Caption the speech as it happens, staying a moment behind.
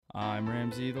I'm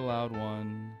Ramzi, the loud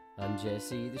one. I'm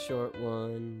Jesse, the short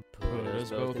one. Put us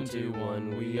both into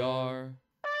one, we are.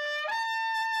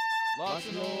 Lots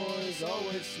of noise,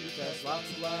 always too fast, lots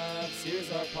of laughs.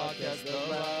 Here's our podcast,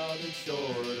 the loud and short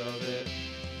of it.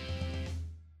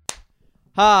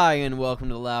 Hi, and welcome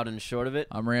to the loud and short of it.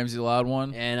 I'm Ramzi, the loud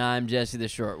one. And I'm Jesse, the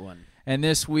short one. And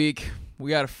this week, we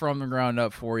got it from the ground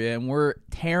up for you, and we're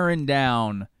tearing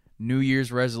down New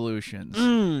Year's resolutions.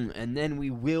 And then we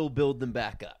will build them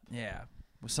back up. Yeah,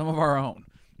 with some of our own.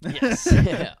 Yes.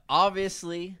 Yeah.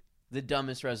 Obviously, the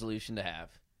dumbest resolution to have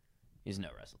is no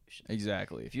resolution.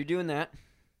 Exactly. If you're doing that,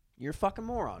 you're a fucking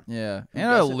moron. Yeah,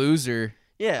 and a loser.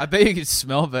 Yeah. I bet you could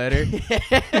smell better.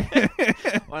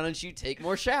 Why don't you take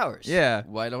more showers? Yeah.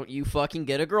 Why don't you fucking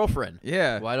get a girlfriend?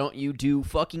 Yeah. Why don't you do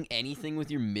fucking anything with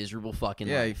your miserable fucking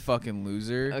Yeah, you life? fucking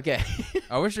loser. Okay.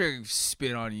 I wish I could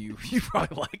spit on you. You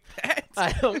probably like that.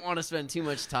 I don't want to spend too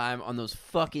much time on those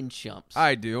fucking chumps.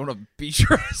 I do. I want to beat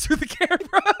your ass with the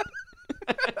camera.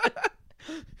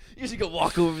 You should go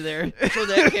walk over there, show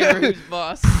that camera who's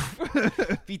boss.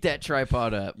 Beat that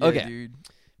tripod up. Yeah, okay. dude.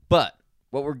 But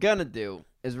what we're going to do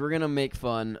is we're going to make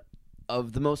fun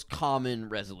of the most common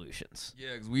resolutions.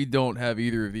 Yeah, because we don't have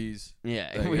either of these.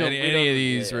 Yeah. Like, we don't- any we don't- of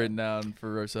these yeah. written down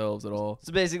for ourselves at all.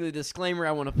 So basically, the disclaimer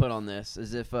I want to put on this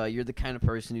is if you're the kind of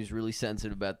person who's really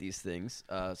sensitive about these things,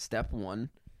 step one,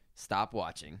 stop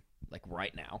watching, like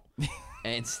right now.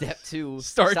 And step two,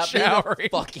 Start stop showering. being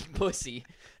a fucking pussy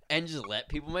and just let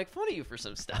people make fun of you for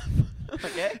some stuff.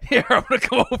 Okay? Here, I'm going to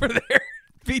come over there,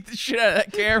 beat the shit out of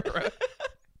that camera.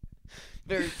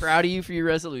 Very proud of you for your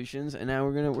resolutions, and now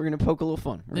we're gonna poke a little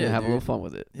fun. We're gonna have a little fun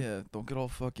with it. Yeah, don't get all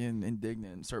fucking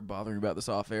indignant and start bothering about this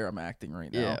off air. I'm acting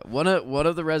right now. Yeah, one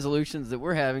of the resolutions that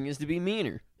we're having is to be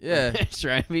meaner. Yeah.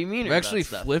 Trying to be meaner. I've actually about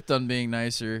stuff. flipped on being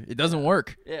nicer. It doesn't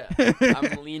work. Yeah,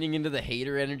 I'm leaning into the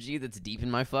hater energy that's deep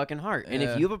in my fucking heart. And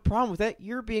Yeah. if you have a problem with that,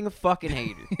 you're being a fucking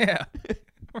hater. Yeah.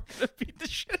 We're going to beat the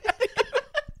shit out of you.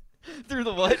 Through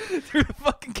the what? Through the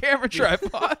fucking camera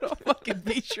tripod. I'll fucking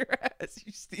beat your ass,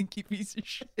 you stinky piece of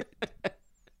shit.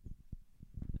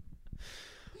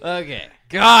 Okay.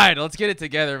 God, let's get it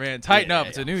together, man. Tighten Yeah, up. yeah,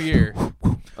 It's yeah. a new year.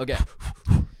 Okay.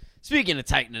 Speaking of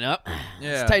tightening up,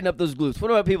 Yeah. let's tighten up those glutes. What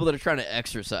about people that are trying to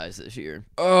exercise this year?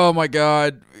 Oh, my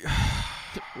God.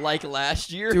 Like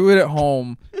last year? Do it at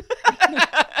home.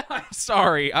 I'm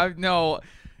sorry.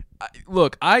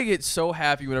 Look, I get so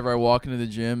happy whenever I walk into the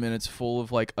gym and it's full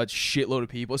of like a shitload of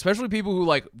people, especially people who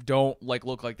like don't like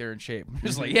look like they're in shape. I'm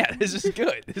just like, yeah, this is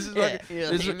good. This is Yeah, like, yeah,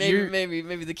 this is-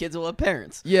 maybe the kids will have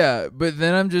parents. yeah. But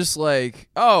then I'm just like,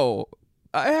 oh,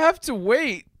 I have to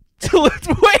wait to lift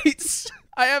weights.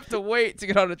 I have to wait to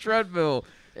get on a treadmill.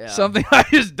 Yeah. Something I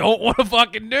just don't want to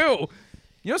fucking do.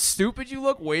 You know how stupid you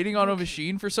look waiting on a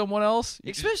machine for someone else?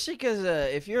 Especially because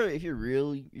if you're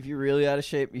really out of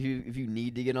shape, if you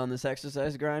need to get on this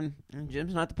exercise grind,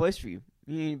 gym's not the place for you.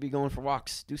 You need to be going for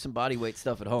walks, do some body weight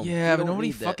stuff at home. Yeah, You but don't nobody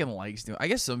need that. fucking likes doing. I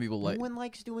guess some people like. No one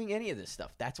likes doing any of this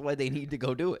stuff. That's why they need to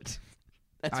go do it.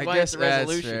 That's I why guess it's a that's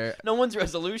resolution. fair. No one's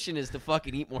resolution is to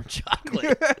fucking eat more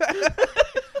chocolate.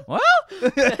 Well.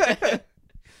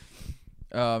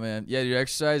 Oh man, yeah, dude.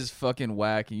 Exercise is fucking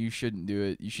whack, and you shouldn't do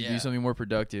it. You should do Yeah. something more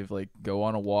productive, like go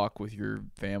on a walk with your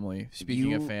family.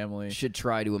 Speaking of family, should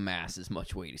try to amass as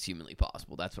much weight as humanly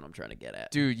possible. That's what I'm trying to get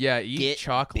at. dude, yeah, eat Get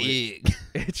chocolate. big.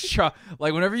 It's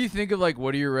like whenever you think of like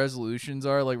what are your resolutions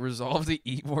are, like resolve to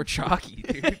eat more chalky,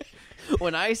 dude.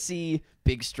 When I see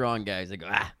big, strong guys, I go,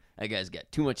 that guy's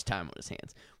got too much time on his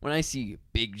hands. When I see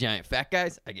big, giant, fat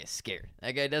guys, I get scared.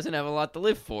 That guy doesn't have a lot to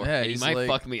live for, Yeah, and he he's might like-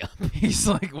 fuck me up. He's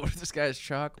like, what if this guy's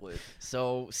chocolate?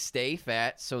 So stay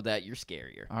fat so that you're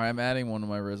scarier. All right, I'm adding one of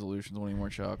my resolutions: wanting more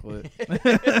chocolate.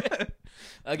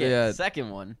 Okay, Yeah. second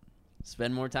one,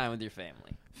 spend more time with your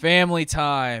family. Family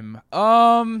time.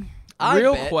 I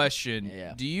Real bet- question.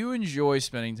 Yeah. Do you enjoy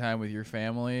spending time with your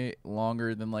family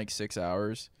longer than like 6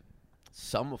 hours?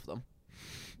 Some of them.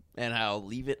 And I'll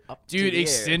leave it up to Dude, the air.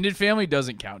 extended family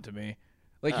doesn't count to me.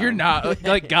 Like, you're Oh. not,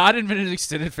 like, God invented an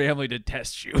extended family to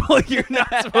test you. Like, you're not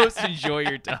supposed to enjoy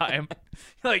your time.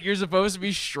 Like, you're supposed to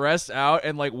be stressed out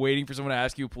and, like, waiting for someone to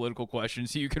ask you a political question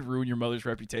so you can ruin your mother's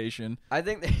reputation. I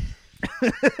think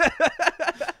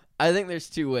I think there's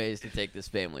two ways to take this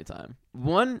family time.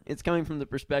 One, it's coming from the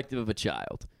perspective of a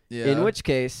child. Yeah. In which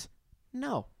case,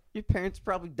 no. Your parents are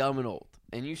probably dumb and old,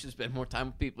 and you should spend more time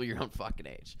with people your own fucking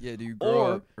age. Yeah, do you grow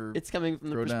Or up? Or it's coming from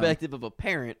the grow down. perspective of a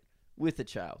parent with a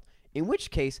child. In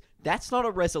which case, that's not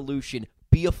a resolution.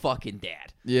 Be a fucking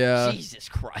dad. Yeah. Jesus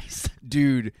Christ.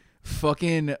 Dude,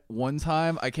 Fucking one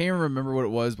time, I can't even remember what it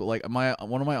was, but like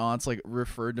one of my aunts like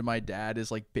referred to my dad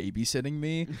as like babysitting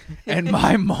me, and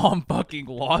my mom fucking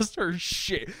lost her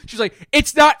shit. She's like,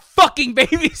 "It's not fucking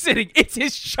babysitting. It's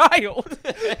his child.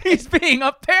 He's being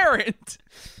a parent."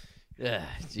 Yeah,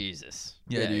 Jesus.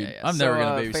 Yeah, dude. I'm never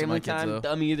gonna babysit my kids though.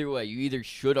 Dumb either way. You either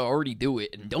should already do it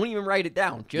and don't even write it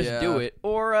down. Just do it,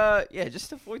 or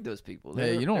just avoid those people. Yeah,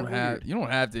 you don't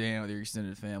have to hang out with your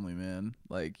extended family, man.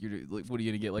 Like, what are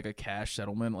you gonna get? Like a cash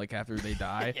settlement, like after they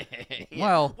die?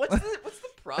 Well, what's the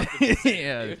problem?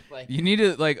 Yeah, like, you need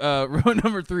to rule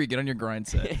number 3: get on your grind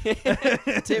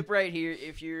set. Tip right here: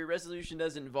 if your resolution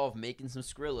doesn't involve making some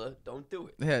Skrilla, don't do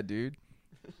it. Yeah, dude.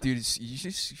 Dude, you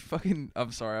just fucking...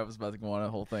 I'm sorry, I was about to go on a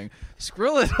whole thing.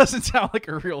 Skrilla doesn't sound like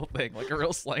a real thing, like a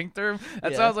real slang term.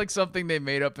 That sounds like something they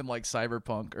made up in, like,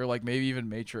 Cyberpunk, or, like, maybe even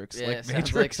Matrix. Yeah, like, sounds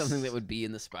Matrix. like something that would be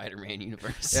in the Spider-Man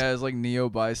universe. Yeah, it's like Neo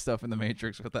buys stuff in the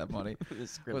Matrix with that money.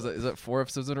 Is that 4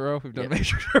 episodes in a row we've done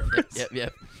Matrix reference?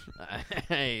 Yep.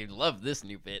 I love this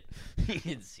new bit. You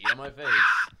can see it on my face.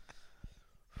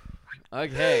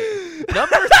 Okay,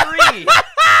 number 3.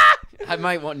 I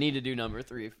might need to do number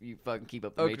 3 if you fucking keep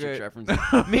up the Matrix references.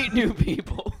 Meet new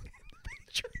people.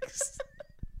 Matrix.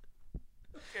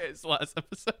 Okay, it's the last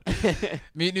episode.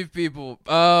 Meet new people.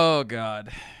 Oh, God.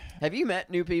 Have you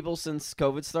met new people since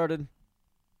COVID started?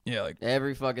 Yeah, like...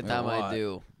 Every fucking time I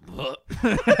do.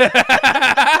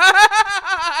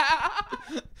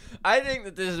 I think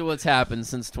that this is what's happened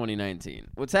since 2019.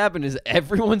 What's happened is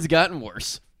everyone's gotten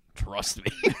worse. Trust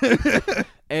me.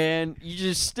 And you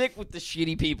just stick with the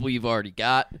shitty people you've already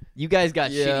got. You guys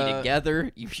got shitty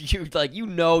together. You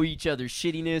know each other's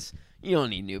shittiness. You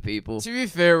don't need new people. To be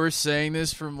fair, we're saying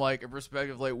this from like a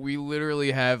perspective like we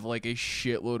literally have like a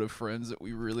shitload of friends that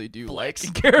we really do like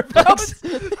and care about.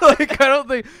 Like I don't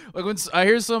think like when I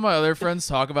hear some of my other friends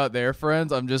talk about their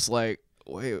friends, I'm just like,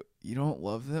 wait, you don't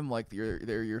love them like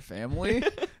they're your family?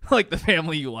 Like the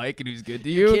family you like and who's good to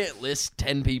you? You can't list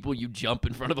 10 people you jump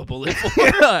in front of a bullet for.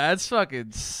 Yeah, that's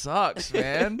fucking sucks,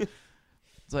 man.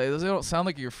 It's like those don't sound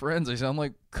like your friends; they sound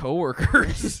like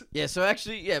coworkers. Yeah, so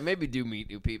actually, maybe do meet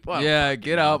new people. Yeah,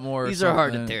 get out more. These are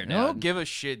hard to tear down. Don't give a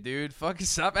shit, dude. Fucking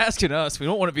stop asking us. We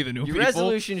don't want to be the new people. Your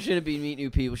resolution shouldn't be meet new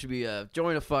people. Should be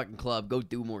join a fucking club. Go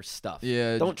do more stuff.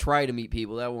 Yeah. Don't try to meet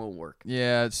people. That won't work.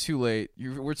 Yeah, it's too late.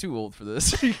 We're too old for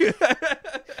this.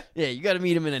 Yeah, you got to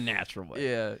meet them in a natural way.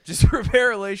 Yeah, just repair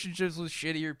relationships with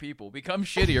shittier people. Become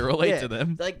shittier. Relate to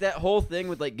them. Like that whole thing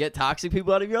with like get toxic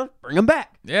people out of your life. Bring them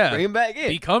back. Yeah, bring them back in.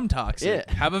 Become toxic.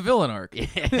 Yeah. Have a villain arc.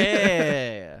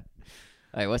 Yeah.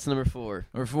 All right, what's number 4?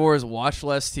 Number 4 is watch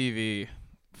less TV.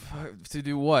 To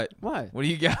do what? Why? What do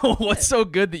you got? What's so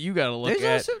good that you got to look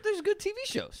at? There's good TV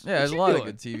shows. Yeah, there's a lot of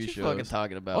good TV shows. What you fucking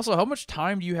talking about? Also, how much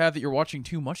time do you have that you're watching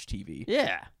too much TV?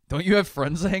 Yeah. Don't you have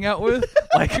friends to hang out with?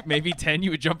 Like maybe 10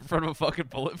 you would jump in front of a fucking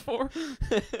bullet for?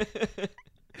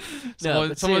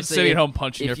 Someone's sitting at home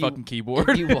punching their fucking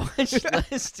keyboard. If you watch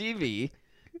less TV,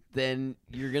 then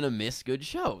you're going to miss good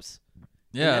shows.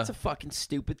 Yeah, and that's a fucking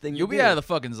stupid thing. You'll be out of the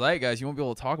fucking zeitgeist. You won't be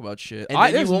able to talk about shit.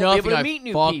 And there's nothing I fucking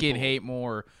people. hate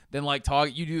more than like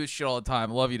talk. You do this shit all the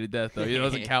time. I love you to death though. It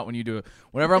doesn't count when you do it.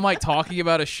 Whenever I'm like talking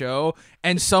about a show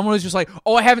and someone is just like,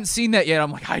 "Oh, I haven't seen that yet,"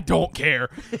 I'm like, I don't care.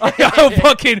 I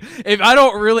fucking if I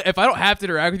don't have to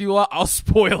interact with you a lot, I'll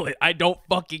spoil it. I don't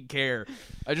fucking care.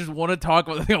 I just want to talk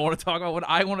about the thing I want to talk about when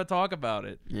I want to talk about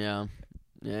it. Yeah.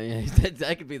 Yeah,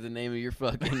 that could be the name of your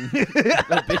fucking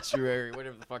obituary,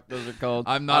 whatever the fuck those are called.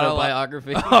 I'm not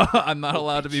autobiography. I'm not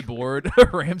allowed to be bored.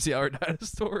 Ramzi Allardyce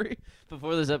story.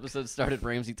 Before this episode started,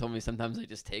 Ramsey told me sometimes I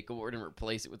just take a word and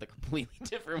replace it with a completely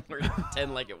different word and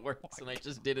pretend like it works, and I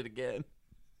just did it again.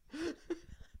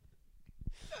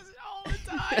 All the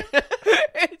time.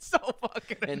 It's so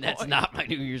fucking annoying. And that's not my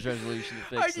New Year's resolution to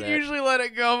fix I can usually let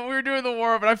it go, but we were doing the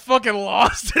warm-up, and I fucking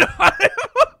lost it on him.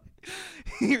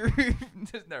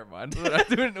 Never mind.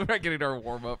 We're not getting our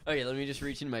warm up. Okay, let me just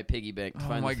reach into my piggy bank to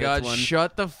find the fifth God, one.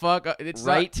 Shut the fuck up. It's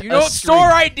right. You don't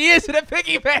store ideas in a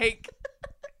piggy bank.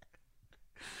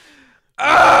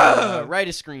 Write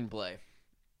a screenplay.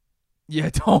 Yeah,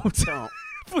 don't.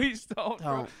 Please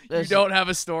don't. You don't have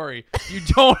a story. You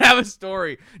don't have a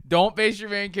story. Don't base your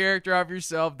main character off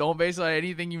yourself. Don't base it on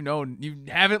anything you know. You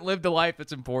haven't lived a life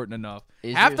that's important enough.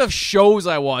 Half the shows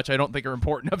I watch I don't think are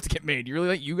important enough to get made. You really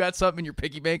think you got something in your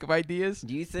piggy bank of ideas?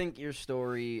 Do you think your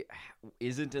story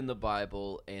isn't in the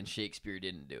Bible and Shakespeare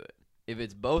didn't do it? If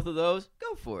it's both of those,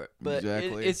 go for it. But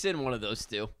it's in one of those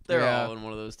two. They're all in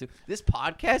one of those two. This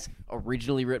podcast,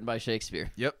 originally written by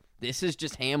Shakespeare. Yep. This is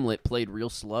just Hamlet played real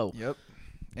slow. Yep.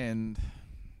 And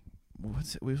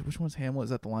which one's Hamlet? Is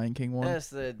that the Lion King one? That's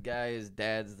the guy. His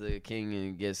dad's the king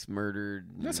and gets murdered.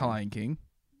 That's Lion King.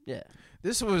 Yeah.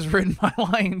 This was written by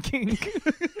Lion King.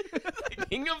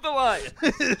 King of the Lion.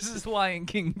 This is Lion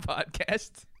King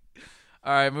podcast.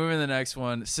 All right, moving to the next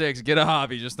one. 6, get a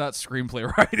hobby, just not screenplay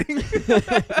writing.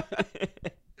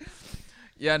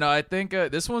 Yeah, no, I think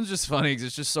this one's just funny because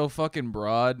it's just so fucking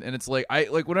broad, and it's like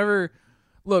whenever.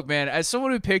 Look, man, as someone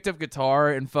who picked up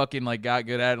guitar and fucking like got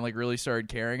good at it and like really started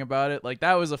caring about it, like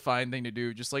that was a fine thing to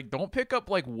do. Just like don't pick up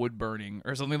like wood burning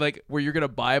or something like where you're gonna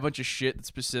buy a bunch of shit that's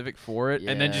specific for it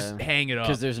and then just hang it up.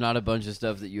 Because there's not a bunch of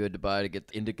stuff that you had to buy to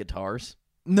get into guitars.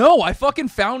 No, I fucking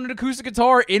found an acoustic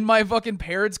guitar in my fucking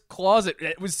parents' closet.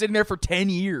 It was sitting there for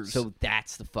 10 years. So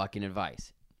that's the fucking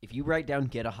advice. If you write down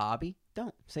get a hobby,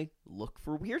 don't say look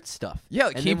for weird stuff. Yeah,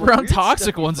 like, keep around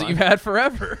toxic ones that you've had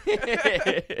forever.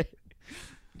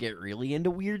 Get really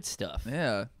into weird stuff.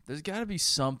 Yeah, there's got to be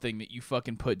something that you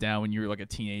fucking put down when you were like a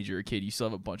teenager or a kid. You still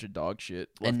have a bunch of dog shit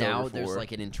left and now over there's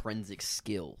like an intrinsic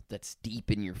skill that's deep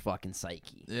in your fucking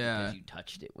psyche. Yeah. Because you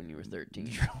touched it when you were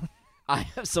 13. I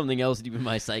have something else deep in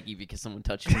my psyche because someone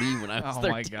touched me when I was 13.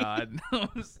 Oh my god. I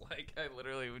was like, I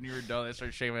literally, when you were done, I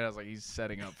started shaking my head. I was like, he's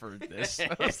setting up for this.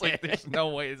 I was like, there's no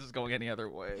way this is going any other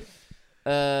way.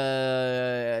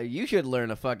 You should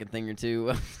learn a fucking thing or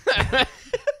two.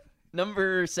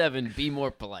 Number 7, be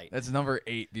more polite. That's number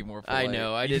 8, be more polite. I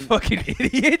know, I you didn't. fucking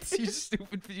idiots. You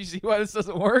stupid. You see why this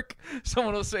doesn't work?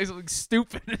 Someone will say something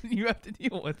stupid and you have to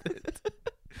deal with it.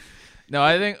 No,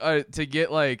 I think to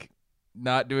get like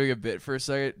not doing a bit for a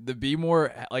second, the be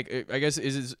more like I guess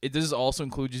it does also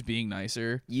include just being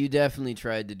nicer. You definitely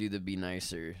tried to do the be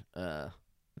nicer a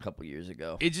couple years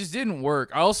ago. It just didn't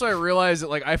work. I realized that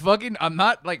like I'm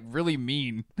not like really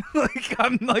mean. Like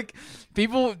I'm like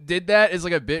people did that as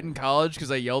like a bit in college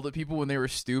because I yelled at people when they were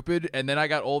stupid, and then I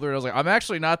got older and I was like I'm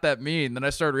actually not that mean. Then I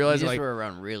started realizing you just like were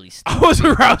around really stupid. I was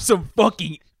around some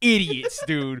fucking idiots,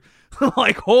 dude.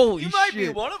 Like holy shit. You might be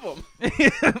one of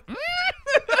them.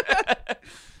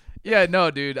 Yeah, no,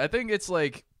 dude. I think it's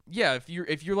like yeah,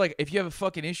 if you have a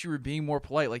fucking issue with being more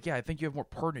polite, like yeah, I think you have more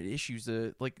pertinent issues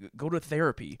to like go to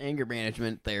therapy. Anger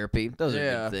management therapy. Those are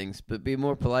good things, but be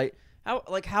more polite.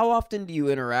 How often do you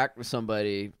interact with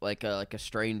somebody like a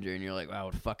stranger and you're like, wow,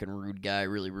 what a fucking rude guy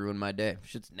really ruined my day?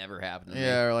 Shit's never happened to me.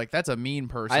 Yeah, or like that's a mean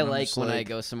person. I like when I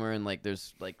go somewhere and like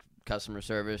there's like customer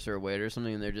service or a waiter or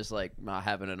something and they're just like not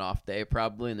having an off day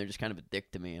probably and they're just kind of a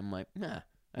dick to me. I'm like, nah.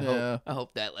 I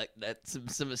hope that like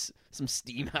some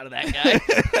steam out of that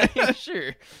guy.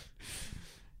 Sure.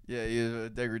 Yeah, you have a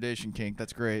degradation kink.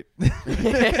 That's great.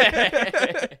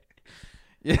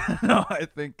 Yeah, no, I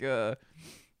think.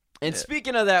 And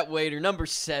speaking of that waiter, number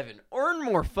 7, earn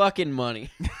more fucking money.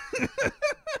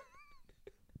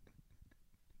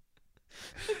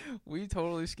 We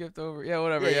totally skipped over. Yeah,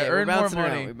 whatever. Yeah, earn more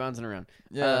money. We're bouncing around.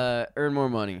 Yeah. Earn more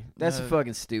money. That's a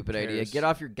fucking stupid idea. cares? Get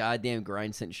off your goddamn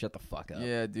grind set and shut the fuck up.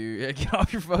 Yeah, dude. Yeah, get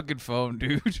off your fucking phone,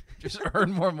 dude. Just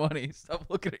earn more money. Stop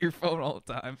looking at your phone all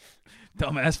the time.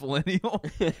 Dumbass millennial.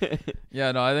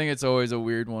 Yeah, no, I think it's always a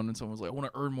weird one when someone's like, I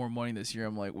want to earn more money this year.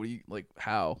 I'm like, what do you, like,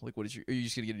 how? Like, are you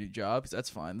just going to get a new job? 'Cause that's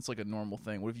fine. That's like a normal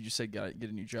thing. What if you just said get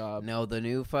a new job? No, the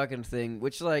new fucking thing,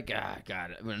 which like,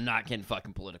 God, I'm not getting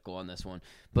fucking political on this one,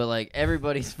 but like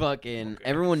everybody's fucking,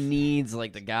 everyone needs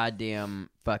like the goddamn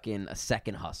fucking a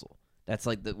second hustle. That's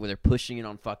like where they're pushing it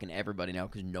on fucking everybody now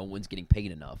because no one's getting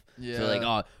paid enough. Yeah. So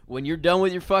like, when you're done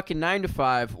with your fucking 9 to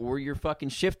 5 or your fucking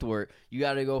shift work, you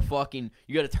gotta go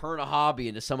you gotta turn a hobby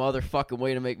into some other fucking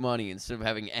way to make money instead of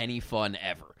having any fun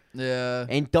ever. Yeah.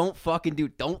 And don't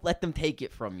let them take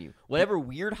it from you. Whatever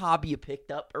weird hobby you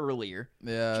picked up earlier,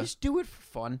 just do it for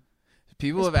fun.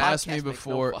 People have asked me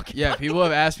before. People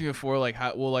have asked me before, like,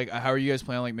 how are you guys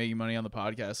planning on like making money on the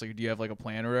podcast? Like, do you have like a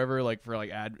plan or whatever, like for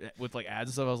like ads and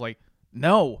stuff? I was like,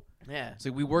 no. Yeah.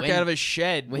 So we work out of a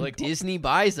shed. When like, Disney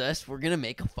buys us, we're gonna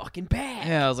make a fucking bag.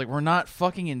 Yeah, I was like, we're not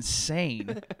fucking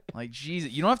insane. Like,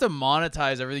 Jesus, you don't have to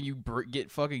monetize everything you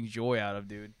get fucking joy out of,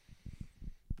 dude.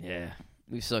 Yeah,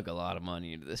 we sunk a lot of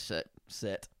money into this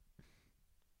set.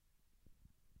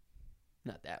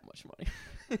 Not that much money.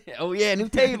 Oh yeah, new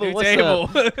table. New What's table.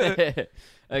 up?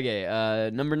 Okay,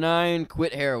 number 9,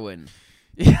 quit heroin.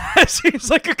 Yeah, seems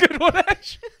like a good one,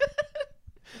 actually.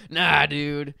 Nah,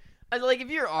 dude. Like, if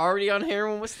you're already on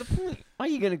heroin, what's the point? Why are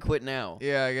you gonna quit now?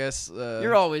 Yeah, I guess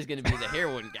you're always gonna be the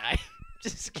heroin guy.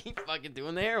 Just keep fucking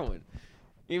doing the heroin.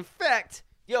 In fact,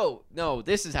 no,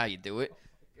 this is how you do it.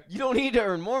 You don't need to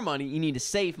earn more money. You need to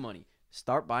save money.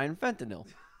 Start buying fentanyl.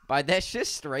 Buy that shit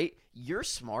straight. You're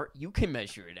smart. You can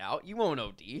measure it out. You won't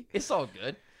OD. It's all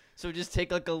good. So just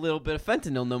take like a little bit of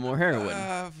fentanyl, no more heroin.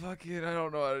 Fuck it. I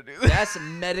don't know how to do that. That's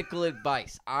medical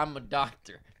advice. I'm a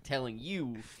doctor. telling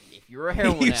you, if you're a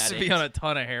heroin He used addict, to be on a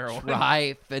ton of heroin.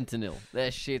 try fentanyl.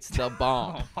 That shit's the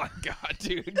bomb. Oh my god,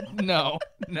 dude. No,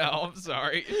 I'm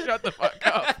sorry. Shut the fuck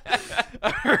up.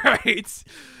 All right.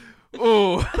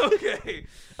 Oh, okay.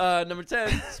 Number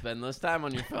 10, spend less time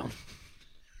on your phone.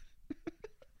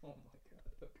 Oh my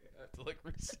god. Okay, I have to like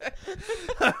reset.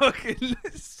 Okay.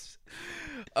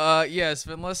 Yeah,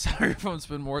 spend less time on your phone,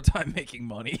 spend more time making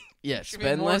money. Yeah, Should be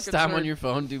spend more less time on concerned. your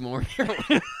phone, do more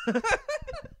heroin.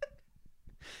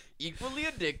 Equally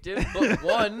addictive, but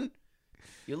one,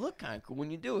 you look kind of cool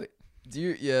when you do it.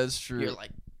 Yeah, it's true. You're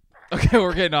like, Okay,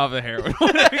 we're getting off the heroin.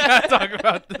 We gotta talk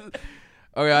about this.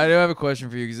 Okay, I do have a question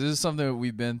for you because this is something that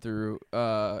we've been through.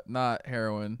 Not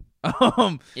heroin.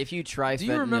 if you try Do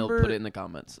you fentanyl, remember- put it in the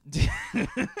comments.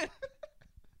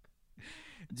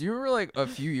 Do you remember like a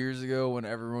few years ago when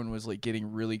everyone was like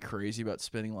getting really crazy about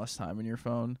spending less time on your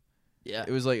phone? Yeah.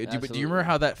 It was like, but do absolutely. you remember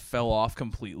how that fell off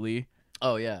completely?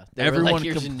 Oh, yeah. They were Everyone like,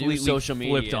 here's a new completely social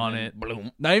media, flipped on and it. then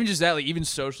Bloom. Not even just that, like even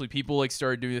socially, people like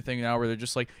started doing the thing now where they're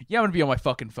just like, yeah, I'm gonna be on my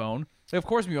fucking phone. Like, of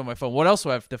course, I'm gonna be on my phone. What else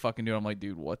do I have to fucking do? I'm like,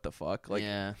 dude, what the fuck? Like,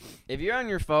 yeah. If you're on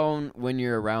your phone when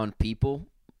you're around people,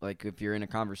 like if you're in a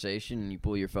conversation and you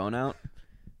pull your phone out,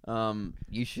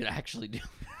 you should actually do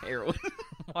heroin.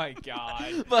 oh my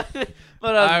god, but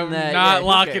other I'm than that, not yeah,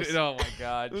 locking who it. cares? Oh my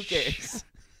god, Who cares?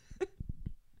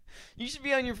 You should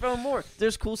be on your phone more.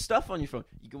 There's cool stuff on your phone.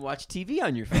 You can watch TV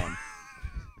on your phone.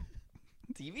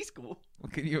 TV's cool.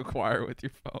 What can you acquire with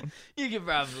your phone? You could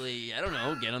probably, I don't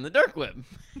know, get on the dark web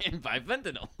and buy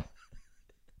fentanyl.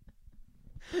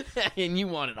 And you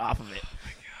want it off of it.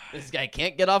 This guy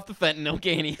can't get off the fentanyl,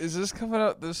 can he? Is this coming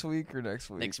out this week or next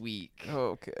week? Next week.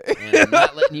 Oh, okay. And I'm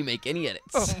not letting you make any edits.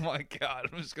 Oh my god,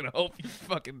 I'm just gonna hope you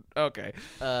fucking okay.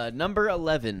 Number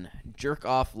 11, jerk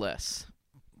off less.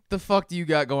 The fuck do you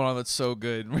got going on that's so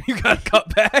good? You got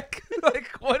cut back? Like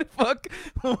what the fuck?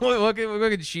 what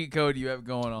fucking cheat code do you have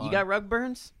going on? You got rug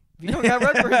burns? If you don't got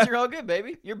rug burns, you're all good,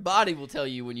 baby. Your body will tell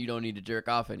you when you don't need to jerk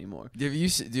off anymore. Have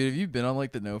you been on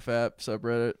like the NoFap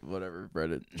subreddit, whatever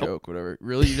Reddit joke, whatever?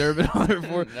 Really, you never been on there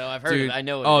before? No, I've heard Dude, it. I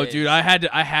know. Oh, it is. dude, I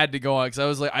had to go on because I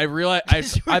was like, I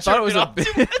realized You were I thought it was a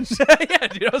jerking bitch. Yeah,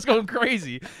 dude, I was going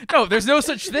crazy. No, there's no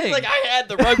such He's thing. like I had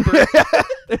the rug burn.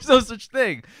 There's no such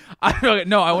thing. I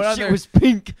went on Shit there. was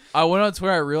pink. I went on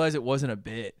Twitter. I realized it wasn't a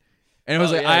bit. And it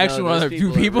was Oh, like, yeah, I no, actually went on there. those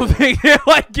Do people are people real. think they're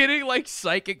like getting like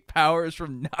psychic powers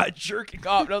from not jerking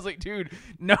off? And I was like, dude,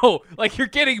 no. Like you're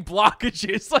getting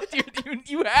blockages. Like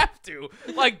you have to.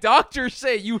 Like doctors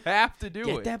say you have to do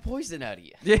Get it. that poison out of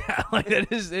you. Yeah, like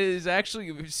it is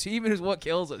actually semen is what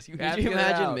kills us. You have Could to you get it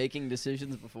imagine out. making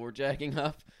decisions before jacking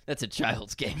off? That's a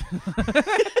child's game.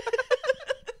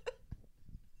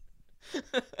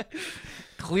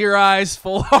 Clear eyes,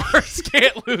 full hearts,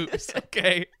 can't lose.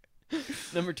 Okay.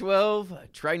 Number 12,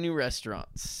 try new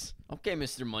restaurants. Okay,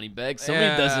 Mr. Moneybag. Somebody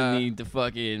Yeah. doesn't need to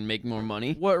fucking make more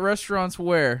money. What restaurants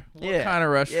where? What kind of Yeah, you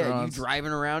restaurants?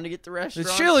 driving around to get the The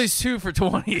restaurants? Chili's 2 for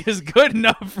 $20 is good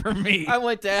enough for me. I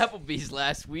went to Applebee's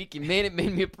last week, and man, it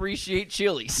made me appreciate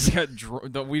Chili's.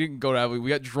 We didn't go to Applebee's. We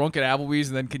got drunk at Applebee's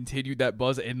and then continued that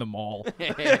buzz in the mall. We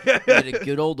had a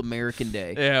good old American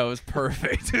day. Yeah, it was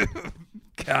perfect.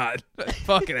 God,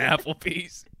 fucking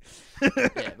Applebee's.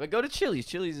 Yeah, but go to Chili's.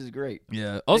 Chili's is great.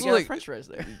 Yeah. They Also, got like, French fries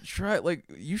there.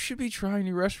 you should be trying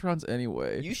new restaurants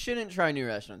anyway. You shouldn't try new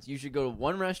restaurants. You should go to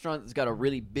one restaurant that's got a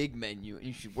really big menu, and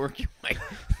you should work your way.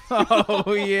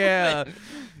 Oh yeah,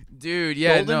 dude.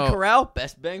 Yeah, Golden no. Corral,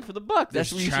 best bang for the buck.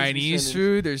 That's There's what you should be Chinese sending.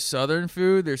 food. There's Southern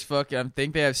food. There's fucking. I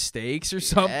think they have steaks or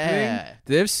something. Yeah.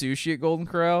 Do they have sushi at Golden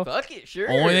Corral? Fuck it, sure.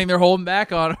 Only thing they're holding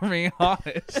back on, I'm being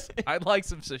honest. I'd like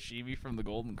some sashimi from the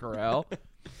Golden Corral.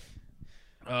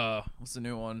 What's the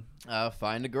new one?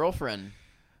 Find a girlfriend.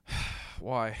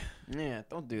 Why? Yeah,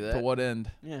 don't do that. To what end?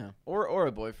 Yeah, or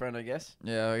a boyfriend, I guess.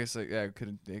 Yeah, I guess I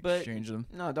couldn't But- exchange them.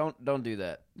 No, don't do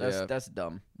that. Yeah. That's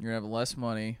dumb. You're gonna have less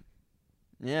money.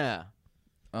 Yeah.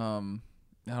 I don't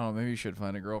know. Maybe you should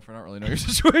find a girlfriend. I don't really know your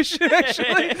situation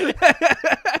actually.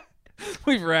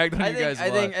 We've ragged on you guys a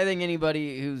lot. I think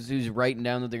anybody who's writing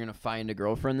down that they're gonna find a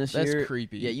girlfriend this That's year.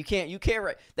 creepy. Yeah, you can't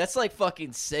write. That's like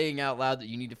fucking saying out loud that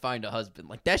you need to find a husband.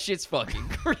 Like that shit's fucking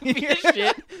creepy as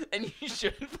shit, and you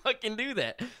shouldn't fucking do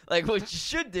that. Like what you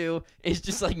should do is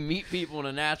just like meet people in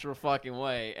a natural fucking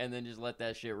way, and then just let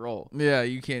that shit roll. Yeah,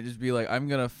 you can't just be like, I'm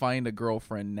gonna find a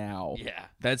girlfriend now. Yeah.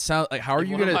 That sounds like how are Like,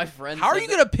 you one of gonna my friends how are said you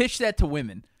that- gonna pitch that to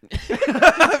women?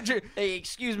 Hey,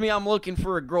 excuse me, I'm looking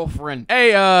for a girlfriend. Hey,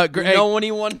 You know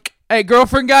anyone? Hey,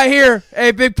 girlfriend guy here.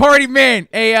 Hey, big party man.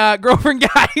 Hey, girlfriend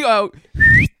guy.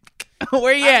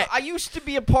 Where you at? I used to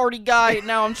be a party guy.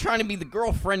 Now I'm trying to be the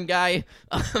girlfriend guy.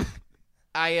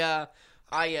 I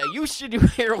used to do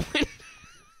heroin.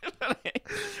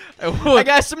 I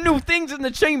got some new things in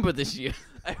the chamber this year.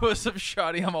 I was some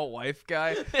shoddy I'm a wife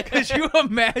guy. Could you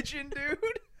imagine, dude?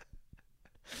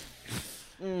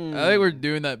 I think we're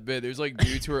doing that bit. There's like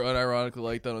dudes who are unironically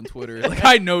like that on Twitter. Like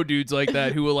I know dudes like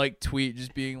that who will like tweet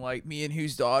just being like, "Me and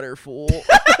whose daughter, fool."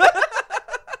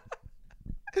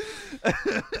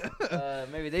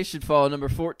 Maybe they should follow number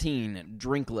 14.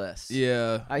 Drink less.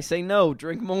 Yeah. I say no.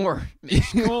 Drink more.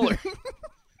 Makes you cooler.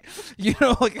 You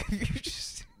know, like you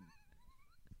just.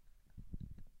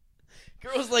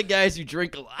 Girls like guys who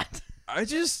drink a lot.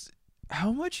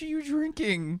 How much are you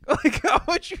drinking? Like, how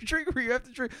much you drink where you have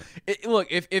to drink? Look,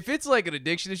 if it's like an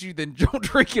addiction issue, then don't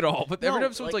drink it all. But every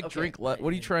time someone's like, drink less,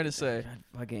 what are you trying to say?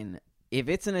 Fucking, if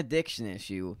it's an addiction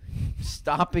issue,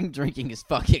 stopping drinking is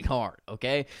fucking hard,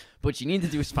 okay? What you need to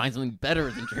do is find something better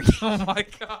than drinking. Oh my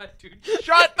god, dude.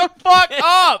 Shut the fuck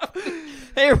up!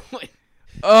 Heroin.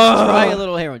 Try a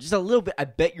little heroin. Just a little bit. I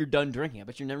bet you're done drinking. I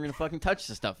bet you're never going to fucking touch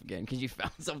the stuff again because you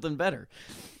found something better.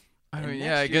 I mean,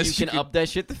 yeah, I guess you can up that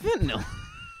shit to fentanyl.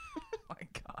 Oh my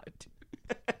god,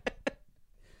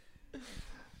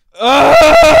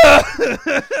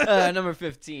 dude. Number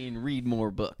 15, read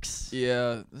more books.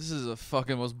 Yeah, this is a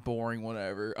fucking most boring one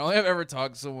ever. I don't think I've ever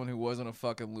talked to someone who wasn't a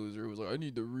fucking loser who was like, I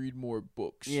need to read more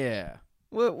books. Yeah.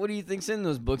 What do you think's in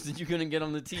those books that you couldn't get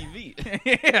on the TV?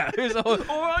 Yeah, there's a whole,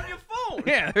 or on your phone.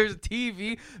 Yeah, there's a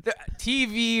TV.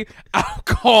 TV,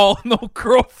 alcohol, no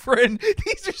girlfriend.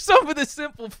 These are some of the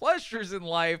simple pleasures in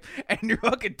life, and you're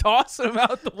fucking tossing them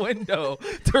out the window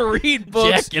to read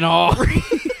books. Jacking off.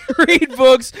 Read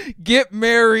books, get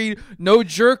married, no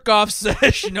jerk off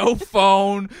sesh, no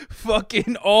phone,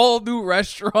 fucking all new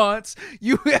restaurants.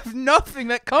 You have nothing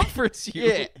that comforts you.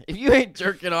 Yeah, if you ain't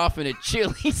jerking off in a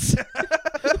Chili's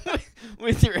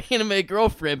with your anime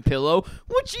girlfriend pillow,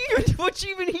 what you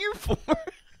even here for?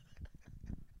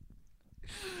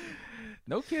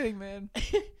 No kidding, man.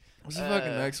 What's the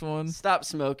fucking next one? Stop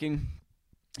smoking.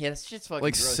 Yeah, that shit's fucking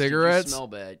like gross. cigarettes. You smell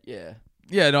bad. Yeah.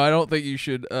 Yeah, no, I don't think you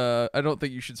should. I don't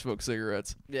think you should smoke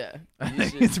cigarettes. Yeah, I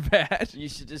think it's bad. You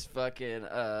should just fucking.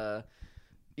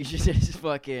 You should just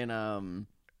fucking.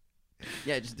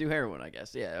 Yeah, just do heroin, I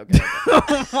guess. Yeah. Okay.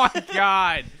 Oh my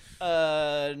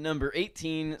god. Number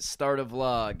 18, start a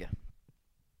vlog.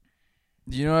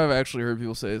 Do you know I've actually heard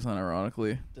people say this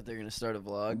unironically? That they're gonna start a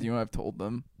vlog. Do you know I've told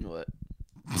them? What?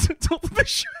 Told them I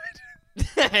should.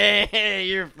 Hey,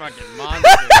 you're a fucking monster.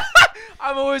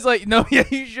 I'm always like, no, yeah,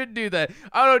 you should do that.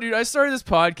 I don't know, dude. I started this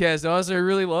podcast, and honestly, I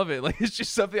really love it. Like, it's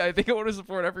just something I think I want to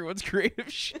support everyone's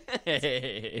creative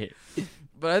shit.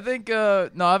 But I think,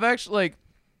 no, I've actually, like,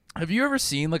 have you ever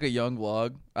seen, like, a young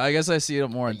vlog? I guess I see it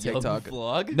more on TikTok.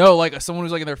 Vlog? No, like, someone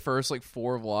who's, like, in their first, like,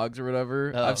 4 vlogs or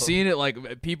whatever. Oh. I've seen it,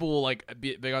 like, people will, like,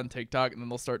 be big on TikTok, and then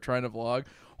they'll start trying to vlog.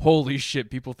 Holy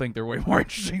shit, people think they're way more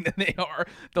interesting than they are.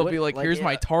 They'll be like, here's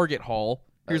my Target haul.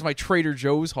 Here's my Trader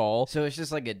Joe's haul. So it's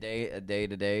just like a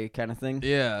day-to-day kind of thing?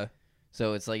 Yeah.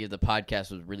 So it's like if the podcast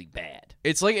was really bad.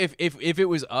 It's like if it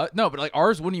was no, but like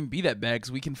ours wouldn't even be that bad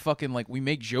because we can fucking like we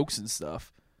make jokes and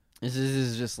stuff. This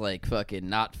is just like fucking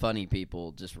not funny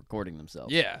people just recording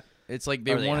themselves. Yeah, it's like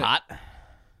they want want hot.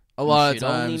 A lot of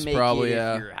times, probably.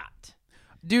 Yeah, you're hot.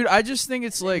 Dude, I just think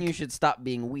it's like you should stop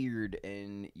being weird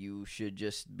and you should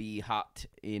just be hot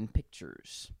in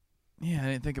pictures. Yeah,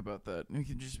 I didn't think about that. We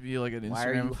could just be like an Instagram. Why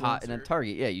are you influencer. hot in a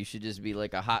Target? Yeah, you should just be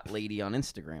like a hot lady on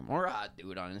Instagram or a hot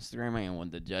dude on Instagram. I ain't one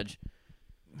to judge.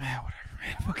 Man,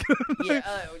 whatever, man.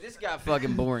 Yeah, this got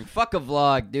fucking boring. Fuck a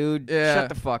vlog, dude. Yeah. Shut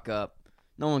the fuck up.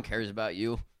 No one cares about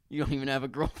you. You don't even have a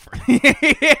girlfriend.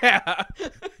 Yeah.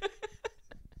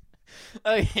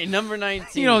 Okay, number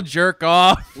 19. You don't jerk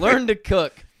off. Learn to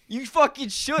cook. You fucking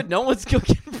should. No one's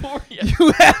cooking for you.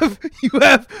 You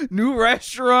have new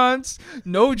restaurants,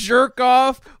 no jerk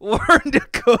off, learn to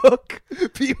cook,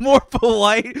 be more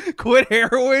polite, quit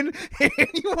heroin, and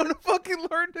you want to fucking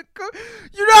learn to cook.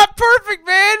 You're not perfect,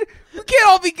 man. We can't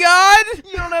all be God.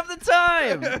 You don't have the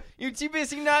time. You're too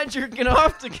busy not jerking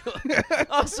off to cook.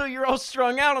 Also, you're all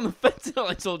strung out on the fentanyl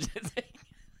I told you to take.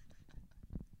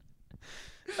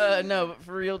 No, but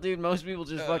for real, dude, most people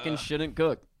just fucking shouldn't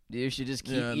cook. You should just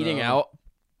keep eating out,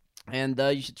 and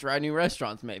you should try new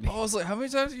restaurants, maybe. I was like, how many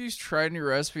times have you tried a new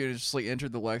recipe and it's just like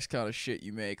entered the lexicon of shit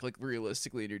you make, like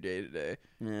realistically in your day to day?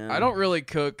 Yeah. I don't really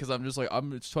cook because I'm just like,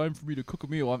 it's time for me to cook a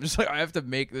meal. I'm just like, I have to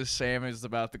make this salmon. It's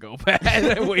about to go bad.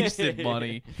 I wasted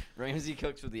money. Ramsey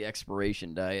cooks with the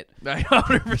expiration diet.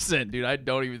 100%, dude. I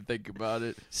don't even think about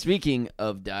it. Speaking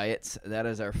of diets, that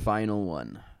is our final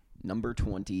one. Number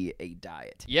 20, a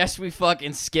diet. Yes, we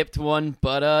fucking skipped one,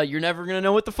 but you're never going to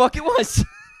know what the fuck it was.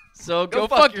 So go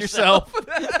fuck yourself.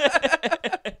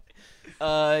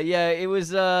 Yeah, it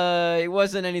was. It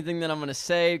wasn't anything that I'm gonna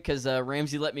say because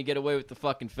Ramsey let me get away with the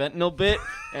fucking fentanyl bit,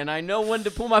 and I know when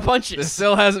to pull my punches. This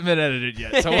still hasn't been edited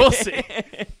yet, so we'll see.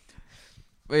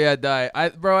 But yeah, diet. I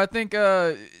think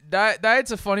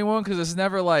diet's a funny one because it's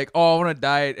never like, oh, I want to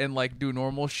diet and like do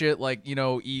normal shit, like, you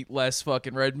know, eat less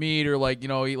fucking red meat or like, you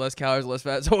know, eat less calories, less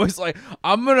fat. It's always like,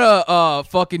 I'm gonna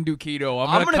fucking do keto.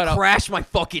 I'm gonna crash my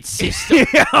fucking system.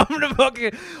 Yeah, I'm gonna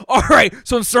fucking. All right,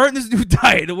 so I'm starting this new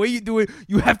diet. The way you do it,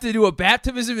 you have to do a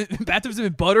baptism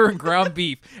in butter and ground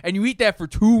beef, and you eat that for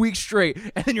 2 weeks straight,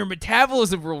 and then your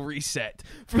metabolism will reset.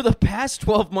 For the past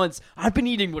 12 months, I've been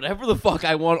eating whatever the fuck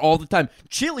I want all the time.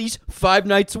 Chili's 5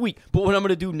 nights a week. But what I'm going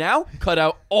to do now, cut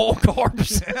out all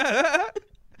carbs.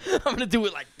 I'm going to do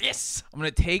it like this. I'm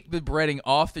going to take the breading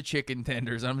off the chicken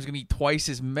tenders, and I'm just going to eat twice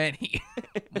as many.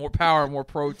 More power, more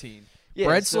protein. Yeah,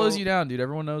 bread slows you down, dude.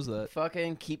 Everyone knows that.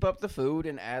 Fucking keep up the food,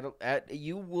 and add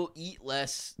you will eat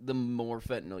less the more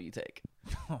fentanyl you take.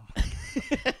 Oh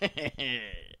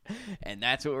and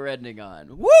that's what we're ending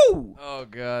on. Woo! Oh,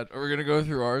 God. Are we going to go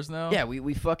through ours now? Yeah,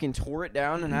 we fucking tore it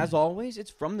down, and as always,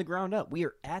 it's from the ground up. We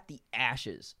are at the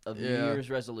ashes of New Year's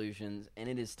resolutions, and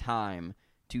it is time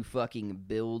to fucking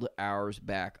build ours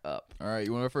back up. All right,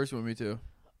 you want to go first? You want me to?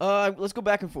 Let's go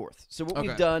back and forth. So what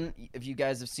we've done, if you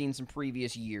guys have seen some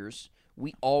previous years,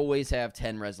 we always have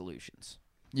 10 resolutions.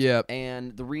 Yeah.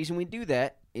 And the reason we do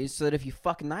that is so that if you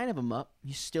fuck 9 of them up,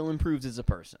 you still improves as a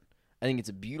person. I think it's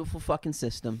a beautiful fucking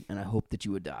system, and I hope that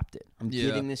you adopt it. I'm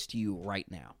giving this to you right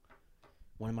now.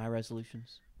 One of my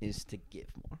resolutions is to give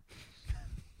more.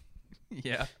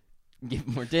 Yeah. Give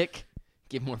more dick,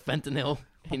 give more fentanyl,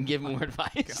 and give more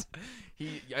advice.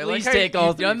 Please take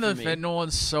all three. You've done the fentanyl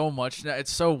one so much now.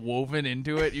 It's so woven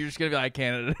into it. You're just going to be like, I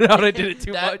can't edit it out. I did it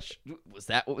too much. Was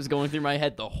that what was going through my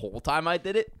head the whole time I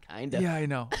did it? Kind of. Yeah, I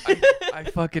know. I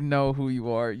fucking know who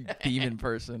you are, you demon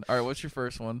person. All right, what's your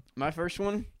first one? My first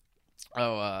one?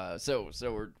 Oh, so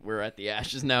we're at the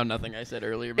ashes now. Nothing I said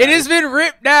earlier. It has been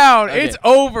ripped down. Okay. It's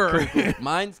over. Cool.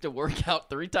 Mine's to work out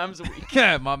 3 times a week.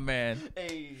 Yeah, my man.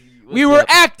 Hey, we were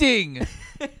acting.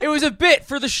 It was a bit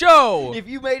for the show. If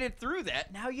you made it through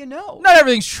that, now you know. Not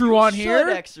everything's true on here. You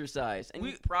should exercise, and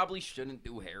you probably shouldn't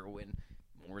do heroin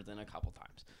more than a couple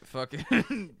times.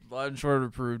 Fucking loud and short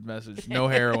approved message. No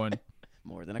heroin.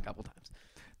 More than a couple times.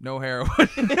 No heroin.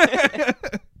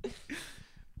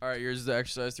 All right, yours is to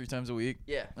exercise 3 times a week.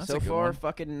 Yeah, that's so far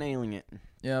fucking nailing it.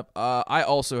 Yep. I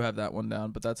also have that one down,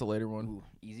 but that's a later one. Ooh,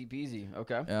 easy peasy.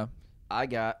 Okay. Yeah. I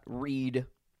got read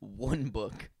 1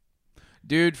 book.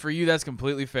 Dude, for you, that's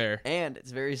completely fair. And it's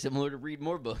very similar to read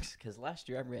more books, because last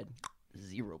year I read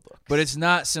 0 books. But it's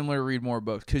not similar to read more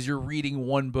books, because you're reading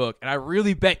 1 book, and I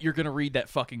really bet you're going to read that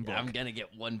fucking book. I'm going to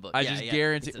get 1 book. I just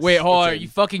guarantee. Wait, hold on. Are you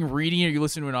fucking reading it, or are you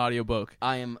listening to an audiobook?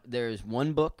 There's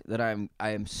 1 book that I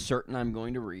am certain I'm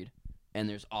going to read, and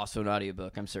there's also an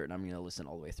audiobook I'm certain I'm going to listen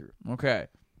all the way through. Okay.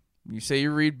 When you say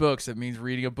you read books, that means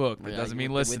reading a book. That doesn't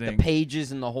mean listening. With the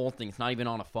pages and the whole thing. It's not even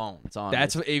on a phone. It's on.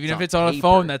 Even if it's on a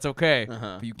phone, that's okay.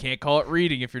 But you can't call it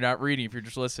reading if you're not reading. If you're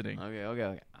just listening.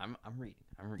 Okay. I'm reading.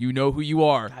 You know who you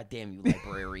are. God damn you,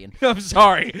 librarian. I'm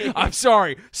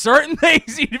sorry. Certain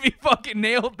things need to be fucking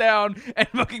nailed down and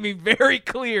fucking be very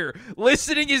clear.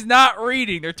 Listening is not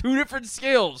reading. They're 2 different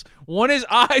skills. One is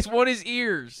eyes, one is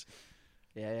ears.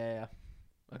 Yeah.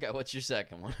 Okay, what's your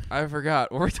second one? I forgot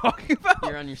what we're talking about.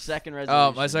 You're on your second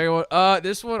resolution. My second one.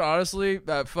 This one, honestly,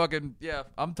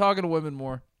 I'm talking to women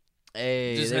more.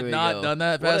 Hey, just have not done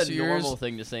that past few years. What a normal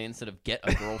thing to say instead of get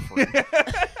a girlfriend.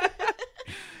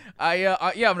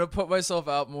 I'm gonna put myself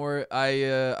out more.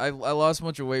 I lost a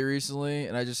bunch of weight recently,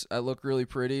 and I look really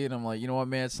pretty, and I'm like, you know what,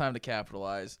 man, it's time to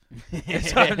capitalize.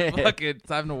 It's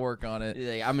time to work on it.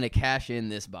 Like, I'm gonna cash in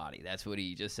this body. That's what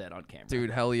he just said on camera.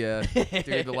 Dude, hell yeah.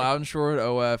 Dude, the loud and short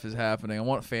OF is happening. I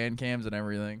want fan cams and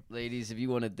everything. Ladies, if you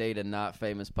want to date a not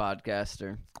famous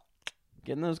podcaster,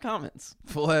 get in those comments.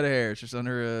 Full head of hair. It's just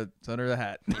under the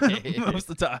hat most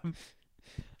of the time.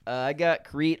 I got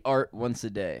create art once a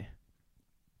day.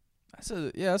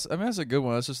 That's a good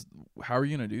one. That's just, how are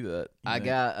you going to do that? I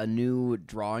got a new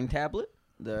drawing tablet.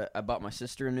 I bought my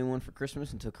sister a new one for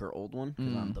Christmas and took her old one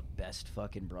because I'm the best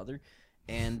fucking brother.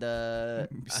 And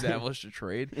established a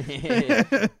trade.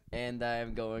 And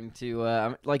I'm going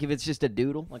to, if it's just a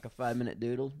doodle, like a 5-minute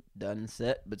doodle, done and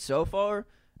set. But so far,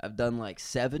 I've done like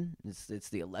 7. It's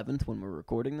the 11th when we're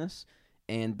recording this.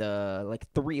 And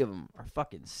 3 of them are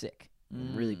fucking sick.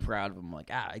 I'm really proud of them.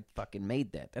 Like, I fucking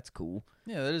made that. That's cool.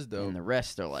 Yeah, that is dope. And the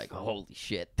rest are like, holy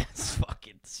shit, that's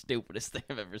fucking the stupidest thing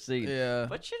I've ever seen. Yeah.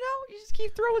 But you just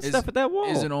keep throwing stuff at that wall.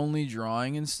 Is it only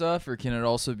drawing and stuff, or can it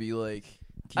also be like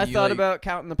I thought about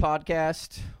counting the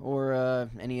podcast or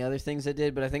any other things I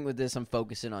did, but I think with this, I'm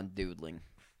focusing on doodling.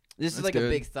 This is like a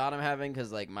big thought I'm having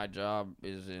because like my job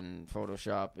is in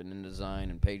Photoshop and InDesign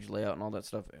and page layout and all that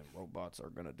stuff, and robots are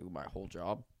gonna do my whole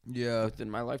job. Yeah, within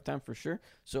my lifetime for sure.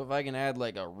 So if I can add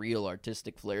like a real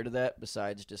artistic flair to that,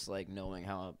 besides just like knowing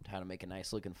how to make a